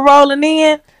still rolling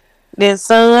in, then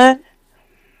son,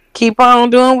 keep on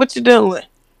doing what you're doing.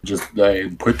 just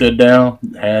put that down.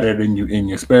 Had it in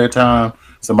your spare time.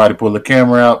 Somebody pull the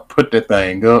camera out, put that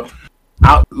thing up.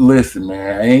 Listen,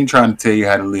 man. I ain't trying to tell you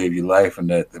how to live your life or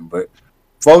nothing, but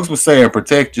folks were saying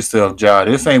protect yourself, John.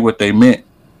 This ain't what they meant.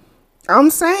 I'm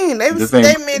saying This ain't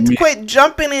they what they meant to meant. quit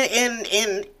jumping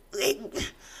in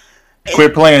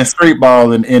Quit playing street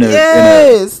ball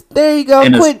yes, there you go.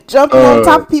 in a Quit jumping on uh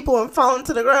top of people and falling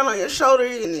to the ground on your shoulder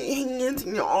and hanging into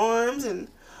your arms, and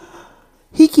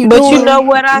he keep But you know doing.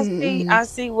 what I see? Mm-mm. I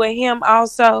see with him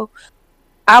also.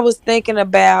 I was thinking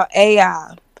about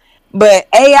AI. But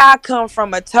AI come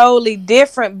from a totally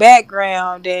different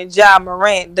background than Ja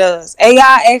Morant does.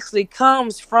 AI actually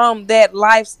comes from that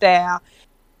lifestyle,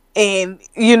 and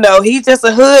he's just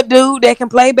a hood dude that can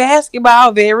play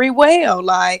basketball very well.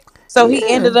 Like, so he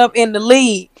Yeah, ended up in the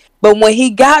league, but when he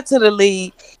got to the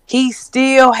league, he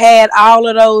still had all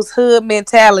of those hood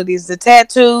mentalities, the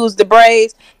tattoos, the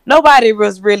braids. Nobody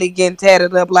was really getting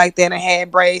tatted up like that and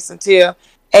had braids until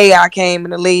AI came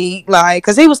in the league, like,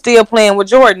 because he was still playing with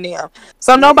Jordan now,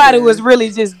 so nobody yeah, was really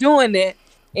just doing that,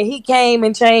 and he came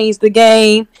and changed the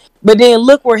game. But then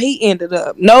look where he ended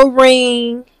up, no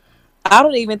ring. I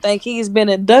don't even think he's been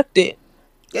inducted.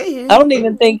 yeah, he I is. don't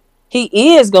even think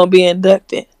he is gonna be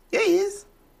inducted. Yeah, he is.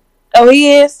 Oh,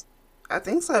 he is. I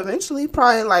think so. Eventually,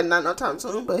 probably like not no time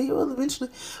soon, but he will eventually.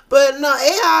 But no,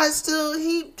 AI is still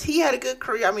he had a good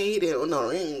career. I mean, he didn't win no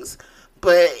rings,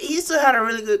 but he still had a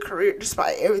really good career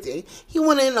despite everything. He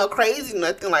wasn't in no crazy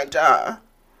nothing like Ja.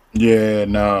 yeah,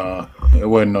 nah. It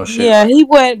wasn't no shit Yeah, like he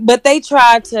went, but they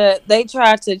tried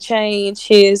to change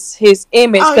his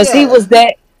image Oh because he yeah, was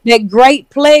that great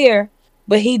player,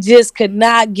 but he just could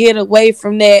not get away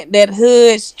from that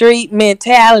hood street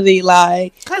mentality.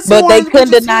 Like, cause he but they wanted to be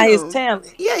couldn't just deny his him.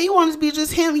 talent. Yeah, he wanted to be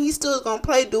just him. He still was gonna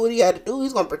play, do what he had to do.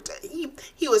 He's gonna protect.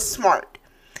 He was smart.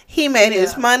 He made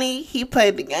his Yeah. money. He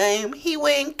played the game. He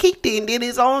went and kicked it and did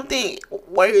his own thing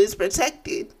where he was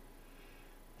protected.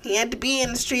 He had to be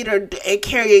in the street or and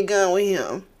carry a gun with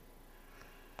him.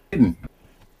 that.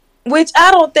 Which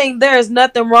I don't think there's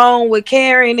nothing wrong with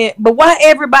carrying it, but why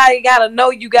everybody gotta know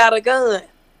you got a gun?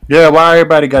 Yeah, why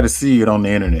everybody got to see it on the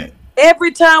internet?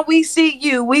 Every time we see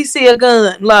you, we see a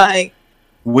gun. Like,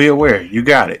 We aware. You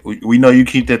got it. We know you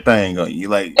keep that thing on. You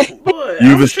like Boy,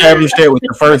 you've I'm sure. established that with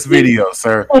the first video,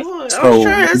 sir. Boy, I'm So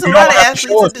sure there's a you lot don't of have to athletes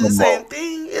show us that do no the more. same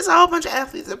thing. It's a whole bunch of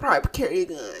athletes that probably carry a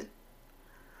gun,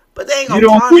 but they ain't You gonna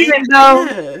don't flaunt see it. even though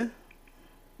Yeah.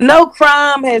 no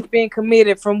crime has been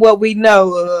committed from what we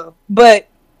know of, but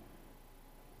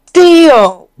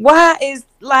still, why is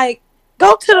like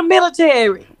go to the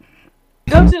military?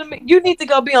 You need to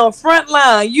go be on front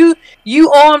line.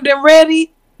 You armed and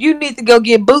ready. You need to go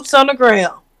get boots on the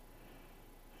ground.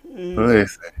 Mm.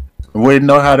 listen. Wouldn't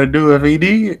know how to do if he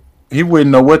did. He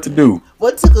wouldn't know what to do.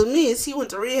 What tickled me is he went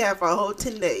to rehab for a whole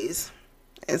 10 days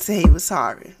and said he was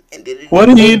sorry and did it What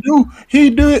did again. he do? He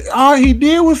did all he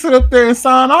did was sit up there and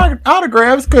sign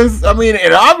autographs because I mean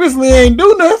it obviously ain't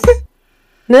do nothing.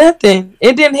 Nothing.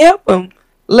 It didn't help him.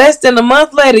 Less than a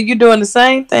month later, you're doing the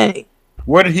same thing.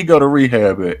 Where did he go to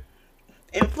rehab at?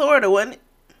 In Florida, wasn't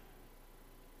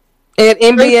At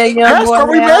NBA That's where YoungBoy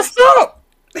we messed House, up.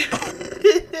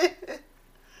 it?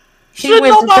 he Should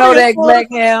went to nobody in Kodak Florida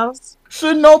Black House.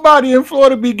 should nobody in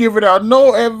Florida be giving out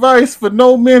no advice for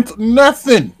no mental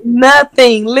nothing?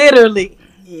 Nothing, literally.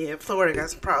 Yeah, Florida got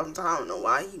some problems. I don't know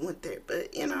why he went there,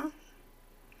 but you know.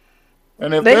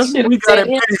 And if They that's what should we have got sent it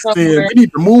him based in, somewhere. we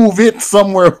need to move it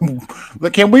somewhere.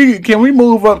 Like, can we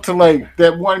move up to like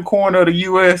that one corner of the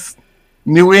U.S.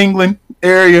 New England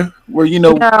area where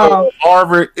No,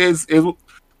 Harvard is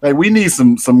like we need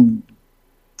some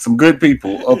good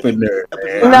people up in there, Up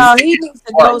in man. We no, Los. need he needs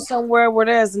to go smart. somewhere where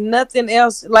there's nothing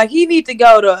else. Like, he need to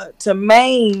go to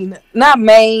Maine, not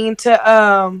Maine,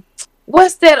 to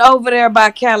what's that over there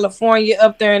by California,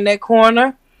 up there in that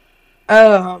corner?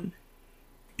 Um,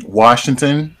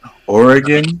 Washington,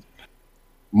 Oregon,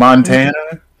 Montana.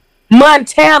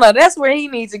 Montana. That's where he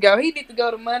needs to go. He needs to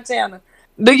go to Montana.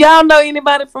 Do y'all know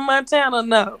anybody from Montana?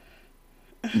 No.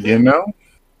 You know,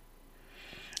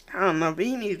 I don't know, but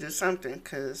he needs to do something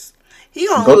because he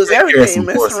gonna go lose take care of some everything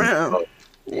messing horses. around. Bro.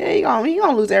 Yeah, he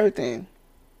gonna lose everything.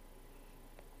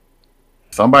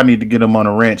 Somebody need to get him on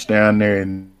a ranch down there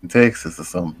in Texas or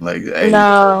something. Like, hey,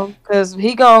 No, because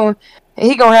he gonna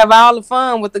have all the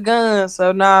fun with the guns.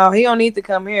 So no, he don't need to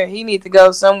come here. He need to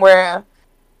go somewhere.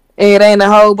 It ain't a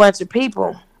whole bunch of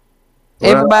people.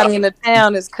 well, Everybody in the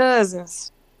town is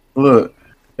cousins. look,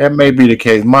 that may be the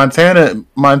case.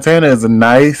 Montana is a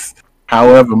nice.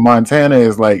 However, Montana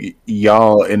is like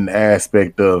y'all in the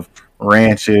aspect of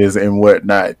ranches and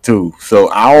whatnot too. So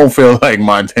I don't feel like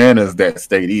Montana's that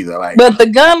state either. Like But the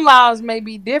gun laws may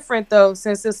be different though,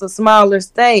 since it's a smaller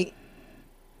state.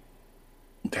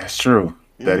 that's true.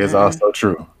 That is Mm. also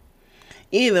true.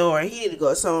 Either or, he need to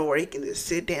go somewhere where he can just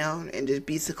sit down and just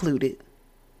be secluded.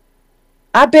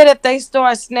 I bet if they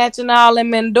start snatching all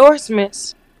them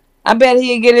endorsements, I bet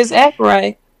he'll get his act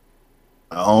right.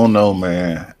 I don't know,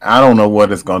 man. I don't know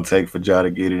what it's gonna take for Ja to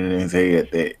get it in his head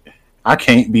that I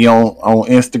can't be on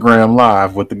Instagram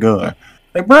live with the gun.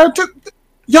 Like, bro,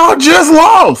 y'all just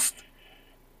lost.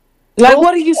 Like, Go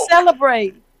what do you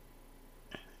celebrate?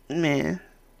 Man,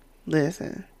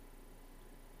 listen.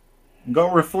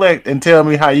 go reflect and tell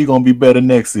me how you gonna be better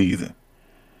next season.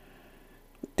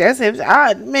 That's if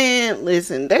I man,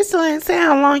 listen. They still ain't saying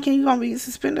how long can you gonna be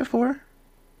suspended for.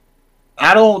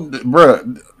 I don't, bro.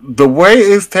 The way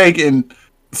it's taking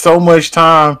so much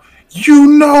time, you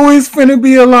know it's finna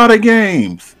be a lot of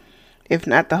games. If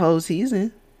not the whole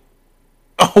season.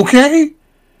 Okay,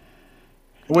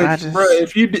 I which, bro,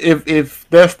 just if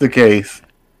that's the case,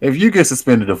 if you get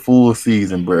suspended a full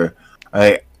season, bro,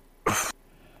 like,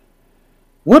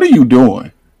 what are you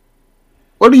doing?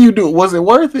 What do you do? Was it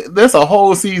worth it? That's a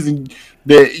whole season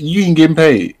that you ain't getting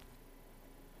paid.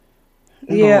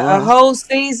 Yeah, a boy. whole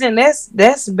season.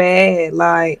 That's bad.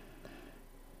 Like,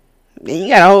 And you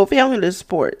got a whole family to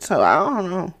support, so I don't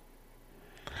know.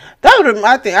 That would have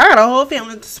my thing. I got a whole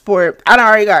family to support. I done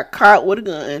already got caught with a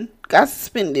gun, got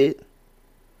suspended.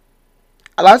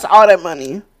 I lost all that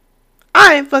money.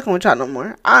 I ain't fucking with y'all no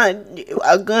more.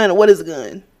 A gun. What is a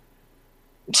gun?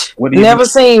 What do you do, never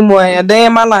seen one a day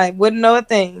in my life. Wouldn't know a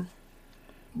thing.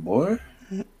 boy?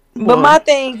 But my Boy,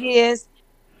 thing is,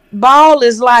 ball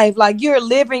is life. Like, you're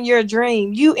living your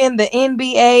dream. You in the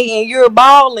NBA and you're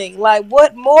balling. Like,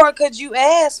 what more could you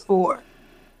ask for?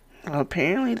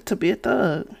 apparently to be a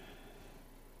thug.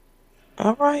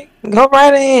 All right, go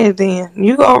right ahead then.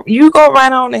 You go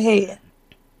right on ahead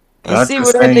and I see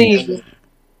where just that think leads you.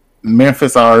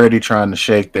 Memphis already trying to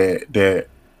shake that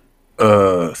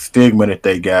stigma that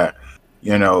they got,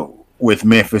 with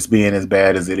Memphis being as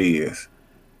bad as it is.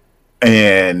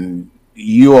 And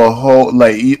you are whole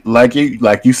like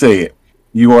you said,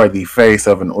 you are the face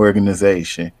of an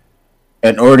organization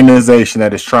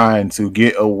that is trying to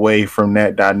get away from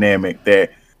that dynamic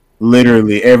that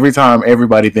literally every time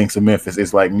everybody thinks of Memphis,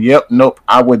 it's like, yep, nope,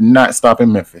 I would not stop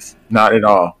in Memphis, not at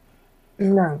all.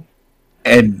 No.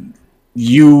 And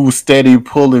you steady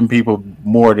pulling people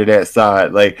more to that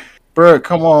side, like, bro,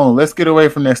 come on, let's get away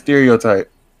from that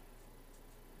stereotype.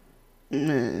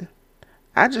 Man,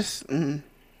 I just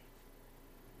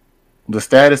The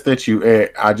status that you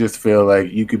at, I just feel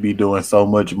like you could be doing so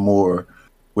much more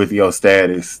with your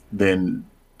status than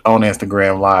on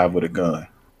Instagram live with a gun.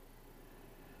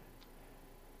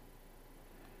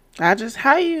 I just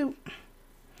how you.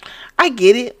 I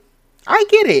get it. I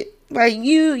get it. Like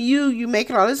you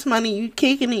making all this money, you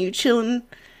kicking and you chilling,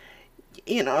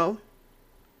 you know.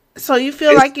 So you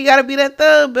feel It's, like you gotta be that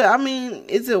thug, but I mean,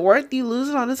 is it worth you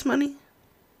losing all this money?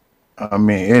 I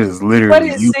mean, it is What literally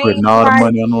it you putting seems all the like,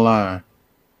 money on the line.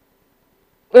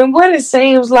 and what it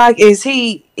seems like is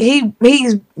he's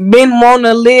been wanting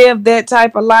to live that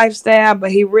type of lifestyle,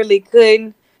 but he really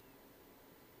couldn't.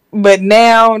 But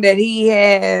now that he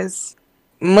has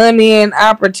money and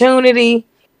opportunity,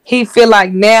 he feel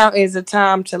like now is the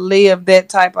time to live that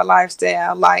type of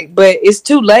lifestyle. Like, but it's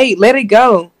too late. Let it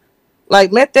go.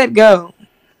 Like, let that go.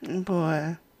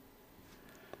 Boy,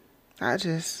 I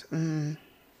just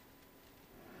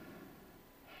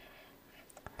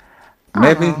I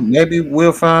don't Maybe know. maybe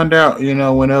we'll find out,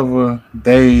 whenever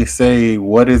they say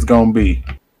what it's gonna be.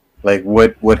 Like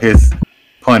what his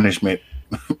punishment,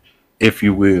 if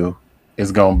you will,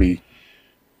 is gonna be.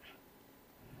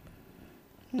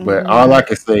 But all I Boy,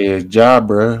 can say is, Ja,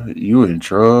 bruh, you in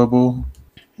trouble.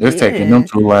 It's taking them yeah.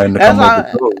 too long to That's come up all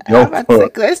with I your was about to say.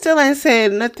 fuck. 'Cause they still ain't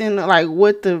said nothing like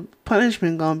what the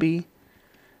punishment gonna be.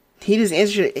 He just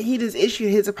issued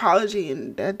his apology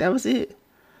and that was it.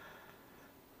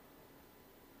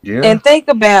 Yeah. And think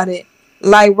about it.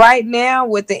 Like right now,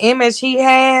 with the image he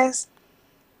has,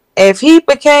 if he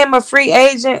became a free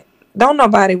agent, don't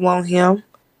nobody want him.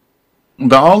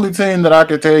 The only team that I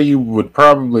could tell you would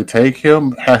probably take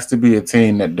him has to be a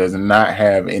team that does not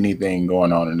have anything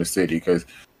going on in the city. Because,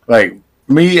 like,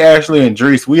 me, Ashley, and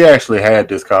Drees, we actually had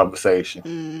this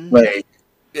conversation. Like,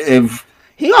 if,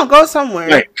 He gonna go somewhere,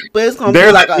 like, but it's gonna be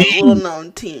there's like a a little need.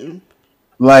 known team.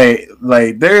 Like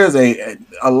there's a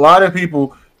lot of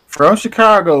people from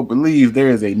Chicago believe there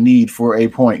is a need for a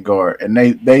point guard, and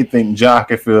they think Ja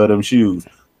can fill them shoes.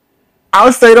 I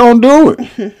would say don't do it.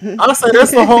 I would say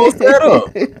that's the whole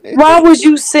setup. Why would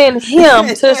you send him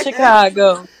to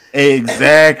Chicago?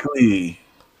 Exactly.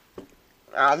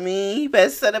 I mean, he better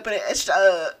set up an extra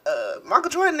Michael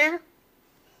Jordan there.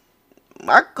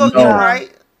 Michael go get him No, No,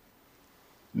 right.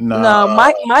 no, no.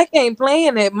 Mike ain't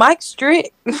playing it. Mike's strict.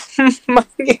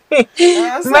 Mike,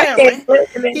 I'm Mike saying, ain't man, playing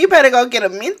it. he better go get a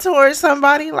mentor or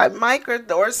somebody like Mike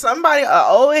or somebody, an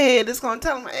old head that's gonna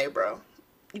tell him, "Hey, bro,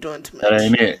 you doing too That much."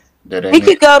 ain't it. That He ain't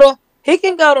can it. go to he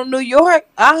can go to New York.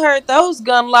 I heard those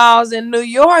gun laws in New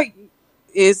York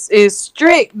is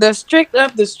strict. The strict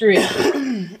of the strict.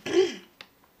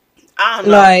 I don't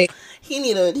know. Like He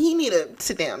need to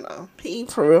sit down though. He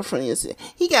for real for real.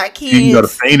 He got He can go to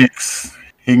kids. Phoenix.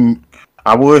 He can.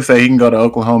 I would say he can go to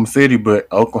Oklahoma City,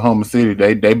 but Oklahoma City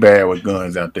they bad with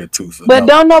guns out there too. So but no.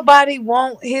 don't nobody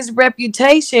want his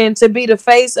reputation to be the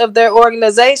face of their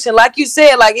organization. Like you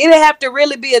said, like it'd have to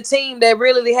really be a team that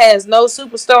really has no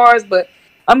superstars, but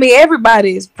I mean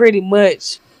everybody is pretty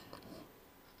much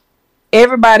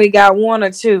everybody got one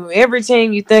or two. Every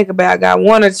team you think about got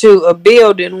one or two, a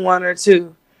building one or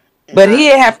two. But Nah,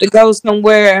 he'd have to go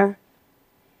somewhere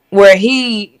where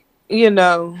he,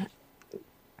 don't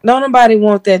nobody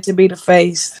want that to be the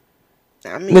face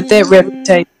I with that mean,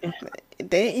 reputation.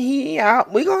 he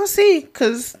out. We gonna see,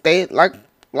 cause they like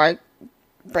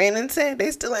Brandon said,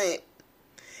 they still ain't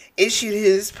issued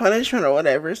his punishment or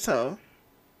whatever. So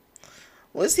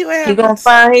we'll see what He gonna happens.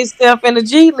 find himself in the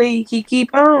G League. He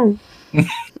keep on.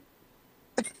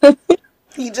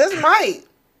 He just might.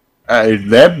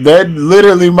 That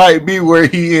literally might be where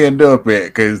he end up at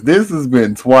because this has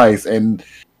been twice and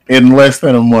in less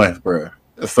than a month, bro.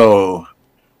 So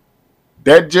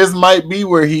that just might be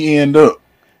where he end up,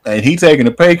 and he taking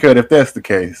a pay cut if that's the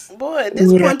case. Boy, at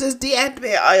this Yeah. point, just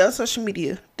deactivate all your social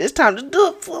media. This time, just do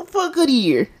it for a good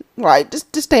year. Like,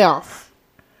 just stay off.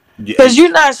 Yeah, Cause you're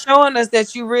not showing us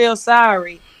that you real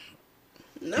sorry.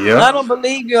 yeah. I No. don't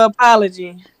believe your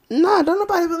apology. No, don't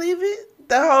nobody believe it.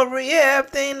 The whole rehab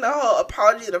thing, the whole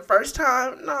apology the first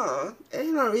time, no,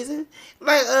 ain't no reason.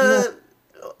 Like,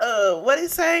 No. what did he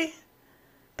say?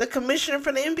 The commissioner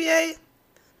for the NBA,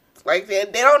 like they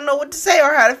don't know what to say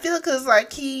or how to feel because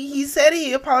like he said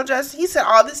he apologized. He said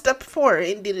all this stuff before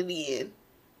and did it again.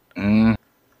 Mm,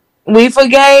 We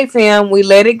forgave him. We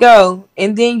let it go,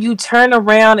 and then you turn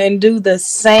around and do the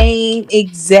same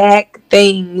exact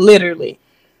thing, literally.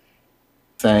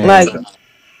 same. Like,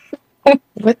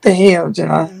 what the hell,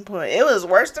 John? Boy, it was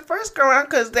worse the first go around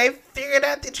because they figured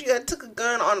out that you had took a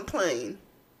gun on a plane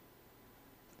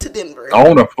to Denver.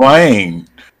 On a plane,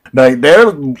 like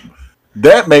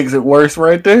that makes it worse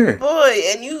right there. Boy,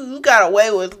 and you got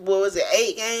away with what was it,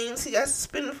 8 games he got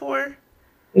suspended for?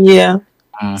 Yeah. So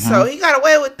Mm-hmm. he got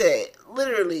away with that,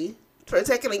 literally, for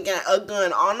taking a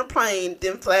gun on the plane,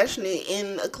 then flashing it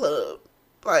in a club.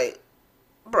 Like,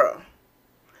 bro,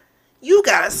 you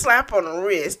got a slap on the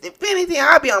wrist. If anything,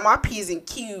 I'll be on my P's and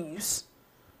Q's.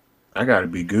 I gotta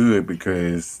be good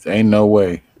because ain't no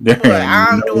way. There But ain't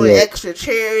I'm no doing way. extra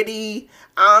charity.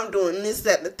 I'm doing this,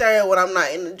 that, and the third when I'm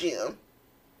not in the gym.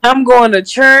 I'm going to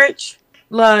church.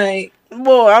 Like,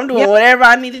 Boy, I'm yeah, doing whatever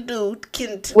I need to do.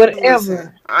 Listen,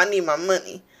 whatever. I need my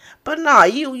money. But nah,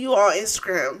 you on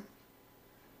Instagram. You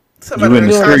Somebody in done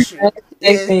the Doing the street, caught you.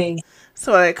 same Yeah. thing.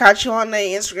 Somebody caught you on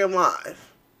their Instagram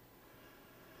live.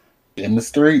 in the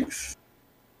streets,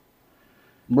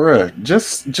 bruh.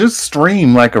 Just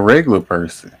stream like a regular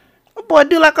person. Oh, boy,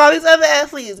 do like all these other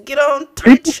athletes. Get on People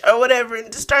Twitch or whatever and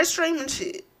just start streaming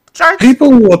shit. Start, people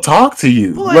will talk to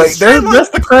you. boy, Like stream on. that's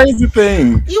the crazy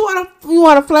thing. You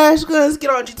wanna flash guns? Get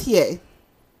on GTA.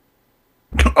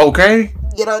 Okay,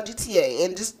 Get on GTA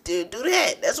and just do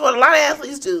that. That's what a lot of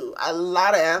athletes do. A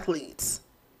lot of athletes,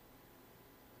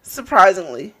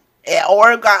 surprisingly,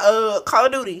 or got Call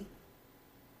of Duty.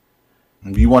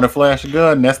 if you want to flash a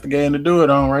gun, that's the game to do it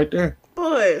on right there.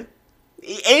 Boy,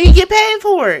 and you get paid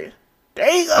for it. There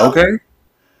you go. Okay,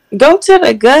 Go to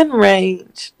the gun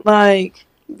range. Like,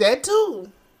 That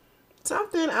too.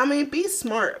 Something. I mean, be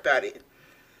smart about it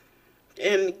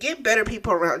and get better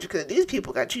people around you because these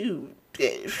people got you.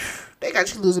 They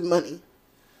got you losing money.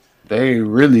 They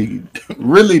really,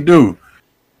 really do.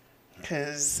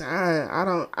 Cause I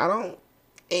don't.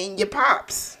 And your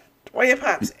pops, where your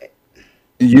pops at?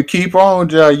 You keep on,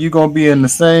 Joe, you gonna be in the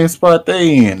same spot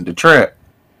they in, the trap.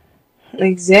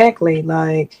 Exactly.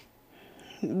 Like,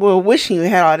 Well, wishing you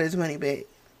had all this money back.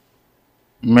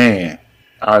 Man,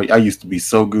 I used to be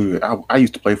so good. I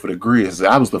used to play for the Grizzlies.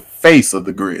 I was the face of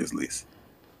the Grizzlies.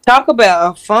 talk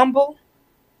about a fumble.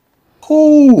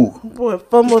 Who? Boy,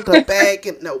 fumbled the bag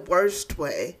in the worst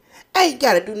way. I ain't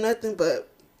gotta do nothing but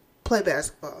play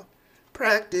basketball,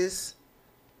 practice,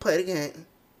 play the game,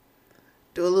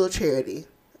 do a little charity,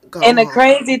 go And the home.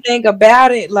 crazy thing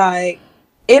about it, like,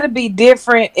 it'd be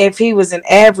different if he was an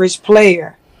average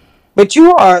player. But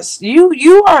you are a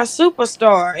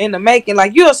superstar in the making.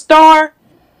 Like, you're a star,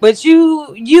 but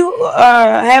you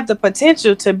have the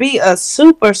potential to be a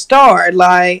superstar.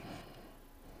 Like,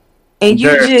 and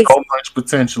you There's just, so much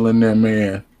potential in that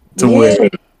man to where yeah,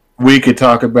 we could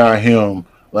talk about him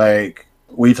like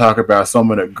we talk about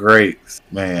some of the greats,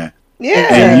 man.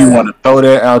 And you Yeah, want to throw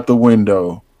that out the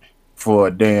window for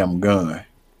a damn gun.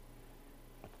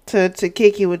 to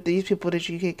kick it with these people that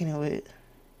you kicking it with.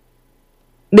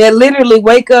 that literally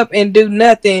wake up and do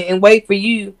nothing and wait for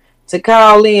you to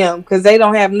call them because they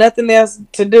don't have nothing else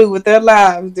to do with their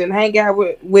lives than hang out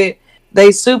with their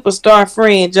superstar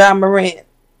friend John Morant.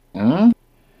 Mm?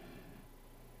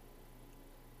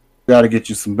 Got to get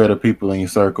you some better people in your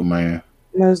circle, man.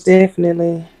 Most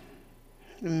definitely.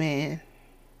 Man,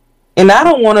 And I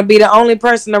don't want to be the only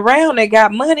person around that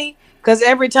got money because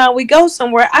every time we go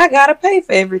somewhere, I gotta pay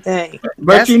for everything. But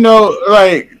that's you know,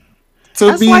 like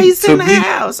to that's why be you sit to in the be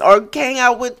house or hang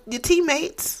out with your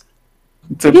teammates.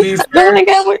 to Yeah, be then fair, I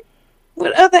got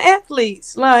with other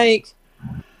athletes. Like,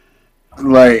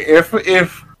 like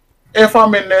if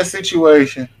I'm in that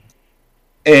situation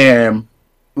and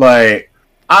like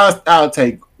I'll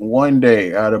take one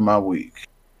day out of my week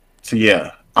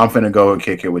to I'm finna go and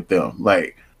kick it with them.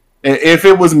 Like if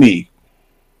it was me,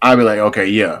 I'd be like, okay,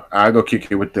 yeah, I'll go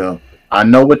kick it with them. I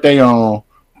know what they own,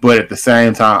 but at the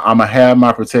same time, I'm gonna have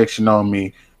my protection on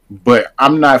me. But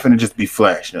I'm not finna just be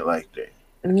flashing it like that.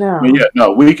 But no. yeah,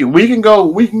 no, we can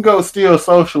go still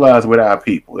socialize with our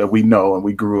people that we know and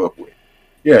we grew up with.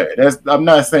 Yeah, that's I'm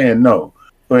not saying no,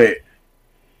 but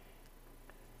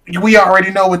we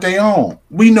already know what they own.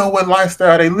 We know what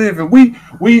lifestyle they live in. We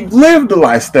live the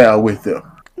lifestyle with them.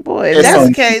 Boy, if And that's so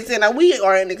the case, then we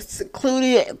are in a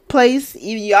secluded place.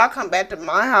 Either y'all come back to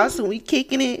my house and we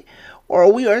kicking it,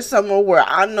 or we are somewhere where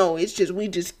I know it's just we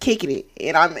just kicking it,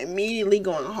 and I'm immediately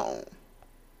going home.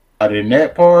 in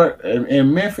that part,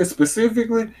 in Memphis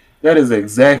specifically, that is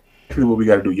exactly what we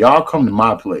got to do. Y'all come to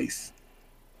my place.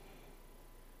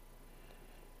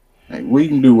 Like, we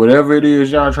can do whatever it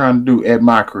is y'all trying to do at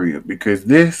my crib because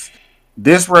this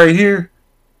right here,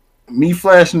 me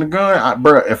flashing the gun,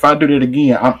 bro. If I do that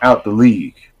again, I'm out the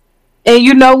league. And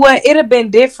you know what? It'd have been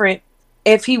different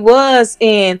if he was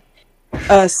in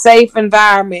a safe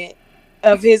environment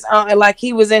of his own, like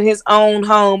he was in his own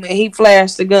home and he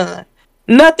flashed the gun.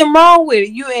 Nothing wrong with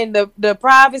it. You in the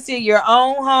privacy of your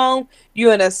own home.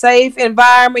 You're in a safe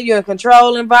environment. You're in a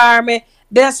controlled environment.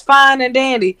 That's fine and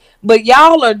dandy. But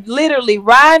y'all are literally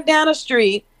riding down the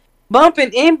street,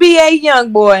 bumping NBA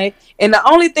YoungBoy, and the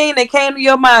only thing that came to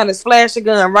your mind is flash a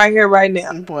gun right here, right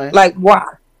now. Boy, Like, why?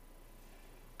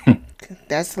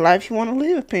 that's the life you want to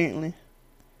live. Apparently,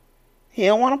 he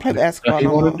don't want to play How basketball you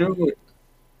no want more. to do it?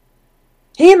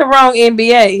 He in the wrong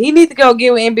NBA. He need to go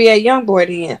get with NBA YoungBoy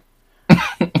then.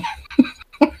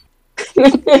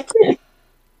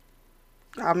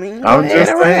 I mean, go I'm ahead,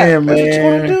 just all right. saying, That's what you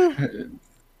want to do. man.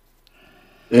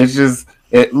 It's just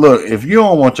look. If you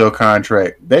don't want your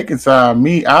contract, they can sign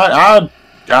me. I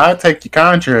take your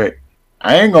contract.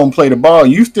 I ain't gonna play the ball.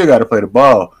 You still got to play the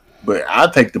ball, but I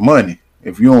take the money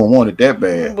if you don't want it that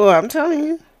bad, Boy, I'm telling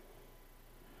you,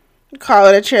 call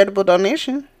it a charitable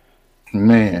donation.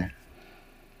 man.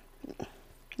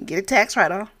 Get a tax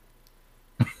write off.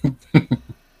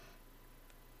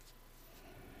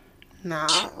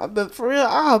 Nah, but for real,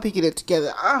 I hope he get it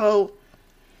together. I hope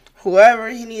whoever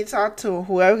he needs to talk to,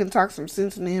 whoever can talk some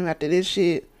sense into him after this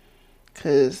shit.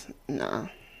 Cause nah,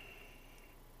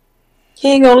 He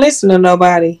ain't gonna listen to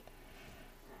nobody.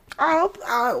 I hope.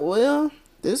 I well,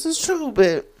 this is true,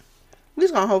 but we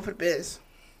just gonna hope for the best.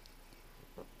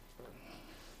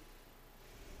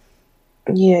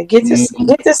 Yeah, get Mm,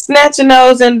 to snatching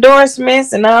those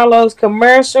endorsements and all those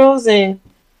commercials, and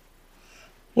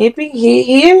he'll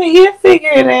figure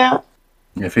it out.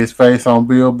 If his face on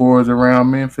billboards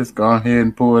around Memphis, go ahead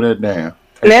and pull that down.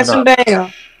 Take it Snatch them out.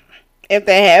 down. If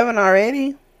they haven't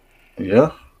already,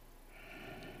 Yeah.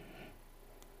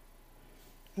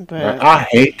 But I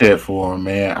hate that for him,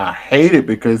 man. I hate it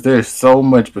because there's so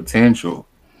much potential,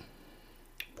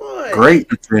 boy, great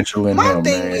potential in my him,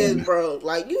 thing is, man. bro,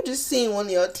 like you just seen one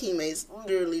of your teammates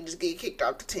literally just get kicked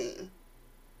off the team.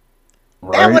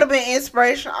 That would Right? have been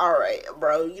inspiration. All right,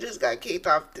 bro, you just got kicked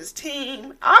off this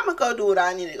team. I'm gonna go do what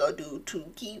I need to go do to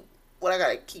keep what I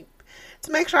gotta keep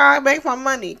to make sure I make my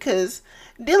money. Cause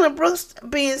Dylan Brooks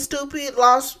being stupid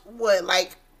lost what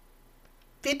like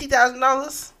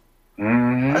 $50,000 or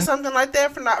Hmm. something like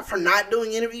that for not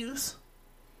doing interviews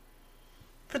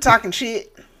for talking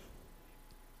shit.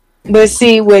 But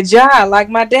see, with Ja, like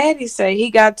my daddy say, he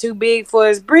got too big for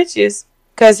his britches.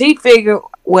 Cause he figured,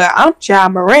 well, I'm Ja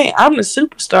Morant. I'm the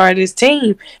superstar of this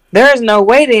team. There's no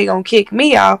way they gonna kick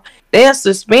me off. They'll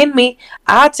suspend me.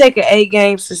 I'll take an 8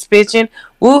 game suspension.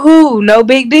 Woohoo! No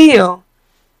big deal.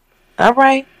 All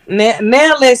right.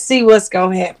 Now let's see what's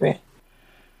gonna happen.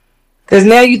 Cause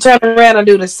now you turn around and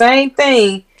do the same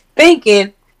thing,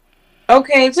 thinking,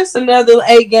 okay, just another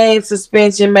 8 game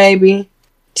suspension, maybe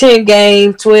 10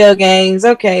 games, 12 games.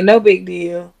 Okay, no big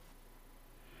deal.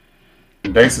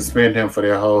 They suspend him for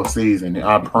their whole season.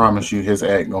 I promise you, his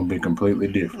act gonna be completely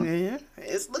different. Yeah,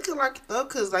 it's looking like it though,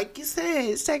 cause like you said,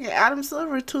 it's taking Adam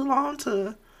Silver too long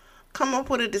to come up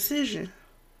with a decision.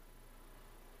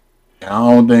 I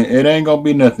don't think it ain't gonna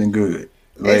be nothing good.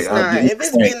 Like It's I not. just think, If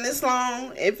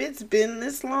it's been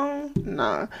this long,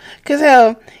 nah. Cause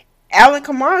hell, Alvin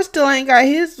Kamara still ain't got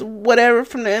his whatever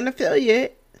from the NFL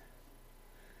yet,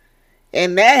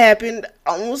 and that happened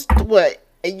almost what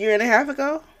a year and a half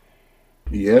ago,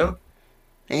 yeah.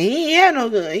 and he ain't had no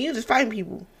gun. He was just fighting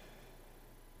people.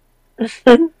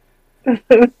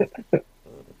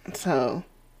 So,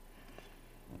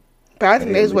 but I think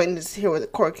Hey, they was waiting to hear what the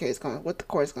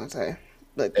court's gonna say.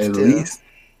 But at still, least,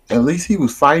 at least he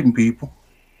was fighting people.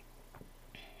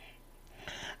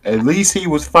 At least he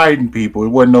was fighting people. It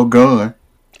wasn't no gun.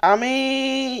 I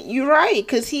mean, you're right,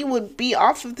 cause he would be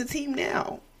off of the team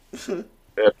now. I'm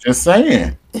just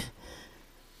saying.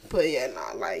 But yeah,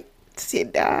 nah, like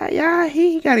said, yeah,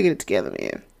 he gotta get it together,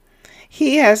 man.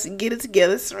 He has to get it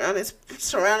together, surround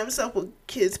himself with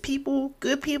his people,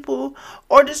 good people,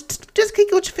 or just kick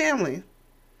it with your family.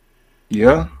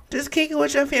 Yeah. Just kick it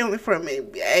with your family for a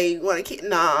minute. Hey, you wanna kick?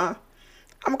 Nah,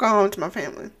 I'm gonna go home to my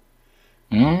family,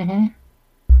 Mm-hmm.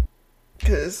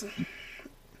 cause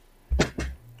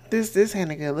this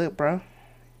ain't a good look, bro.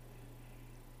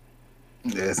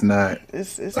 It's not.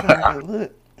 It's not a good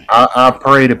look. I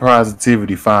pray the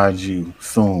positivity finds you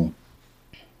soon.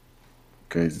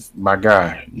 Cause my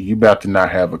guy, you about to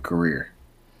not have a career.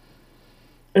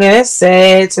 Yeah, it's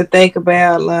sad to think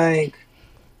about, like,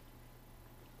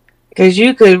 because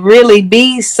you could really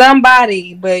be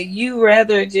somebody, but you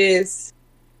rather just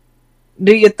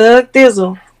do your thug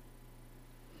thizzle.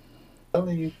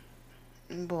 Telling you,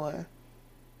 Boy,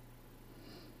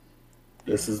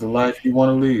 this is the life you want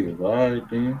to live. All right,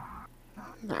 then.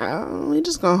 we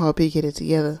just gonna hope he get it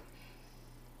together.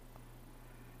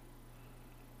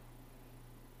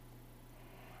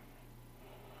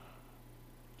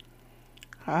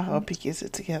 I hope he gets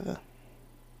it together.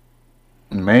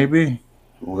 Maybe.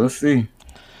 We'll see.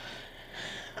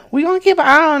 We gonna keep an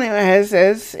eye on it as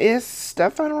it's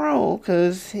stuff on the roll,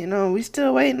 cause we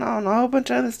still waiting on a whole bunch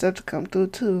of other stuff to come through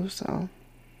too. So,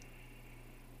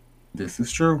 This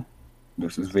is true.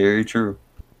 This is very true.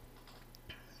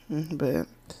 but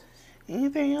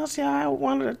anything else y'all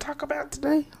wanted to talk about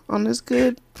today on this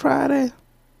Good Friday?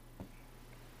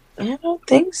 I don't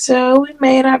think so. We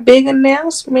made our big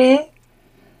announcement.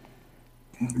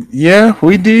 Yeah,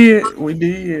 we did. We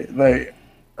did.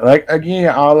 Like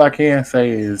again, all I can say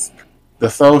is the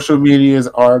social medias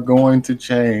are going to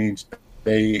change.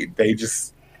 They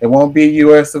just it won't be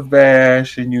US of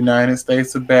Bash and United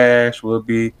States of Bash. Will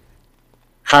be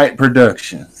Hype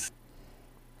Productions.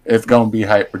 It's gonna be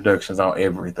Hype Productions on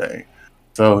everything.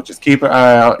 So just keep an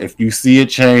eye out. If you see a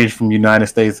change from United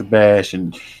States of Bash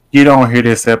and you don't hear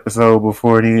this episode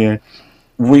before then,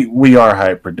 we are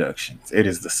Hype Productions. It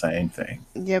is the same thing.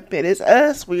 Yep, it is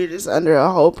us. We're just under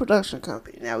a whole production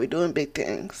company now. We doing big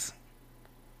things,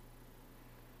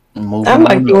 I Moving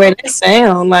like on the up. way that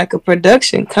sound, like a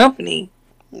production company.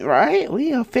 right?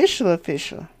 We official.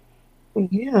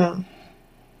 Yeah.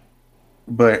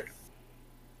 But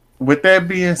with that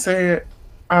being said,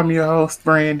 I'm your host,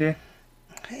 Brandon,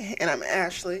 And I'm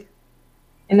Ashley.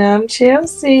 And I'm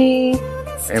Chelsea.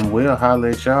 and we'll holler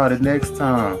at y'all the next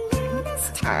time.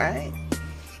 All right.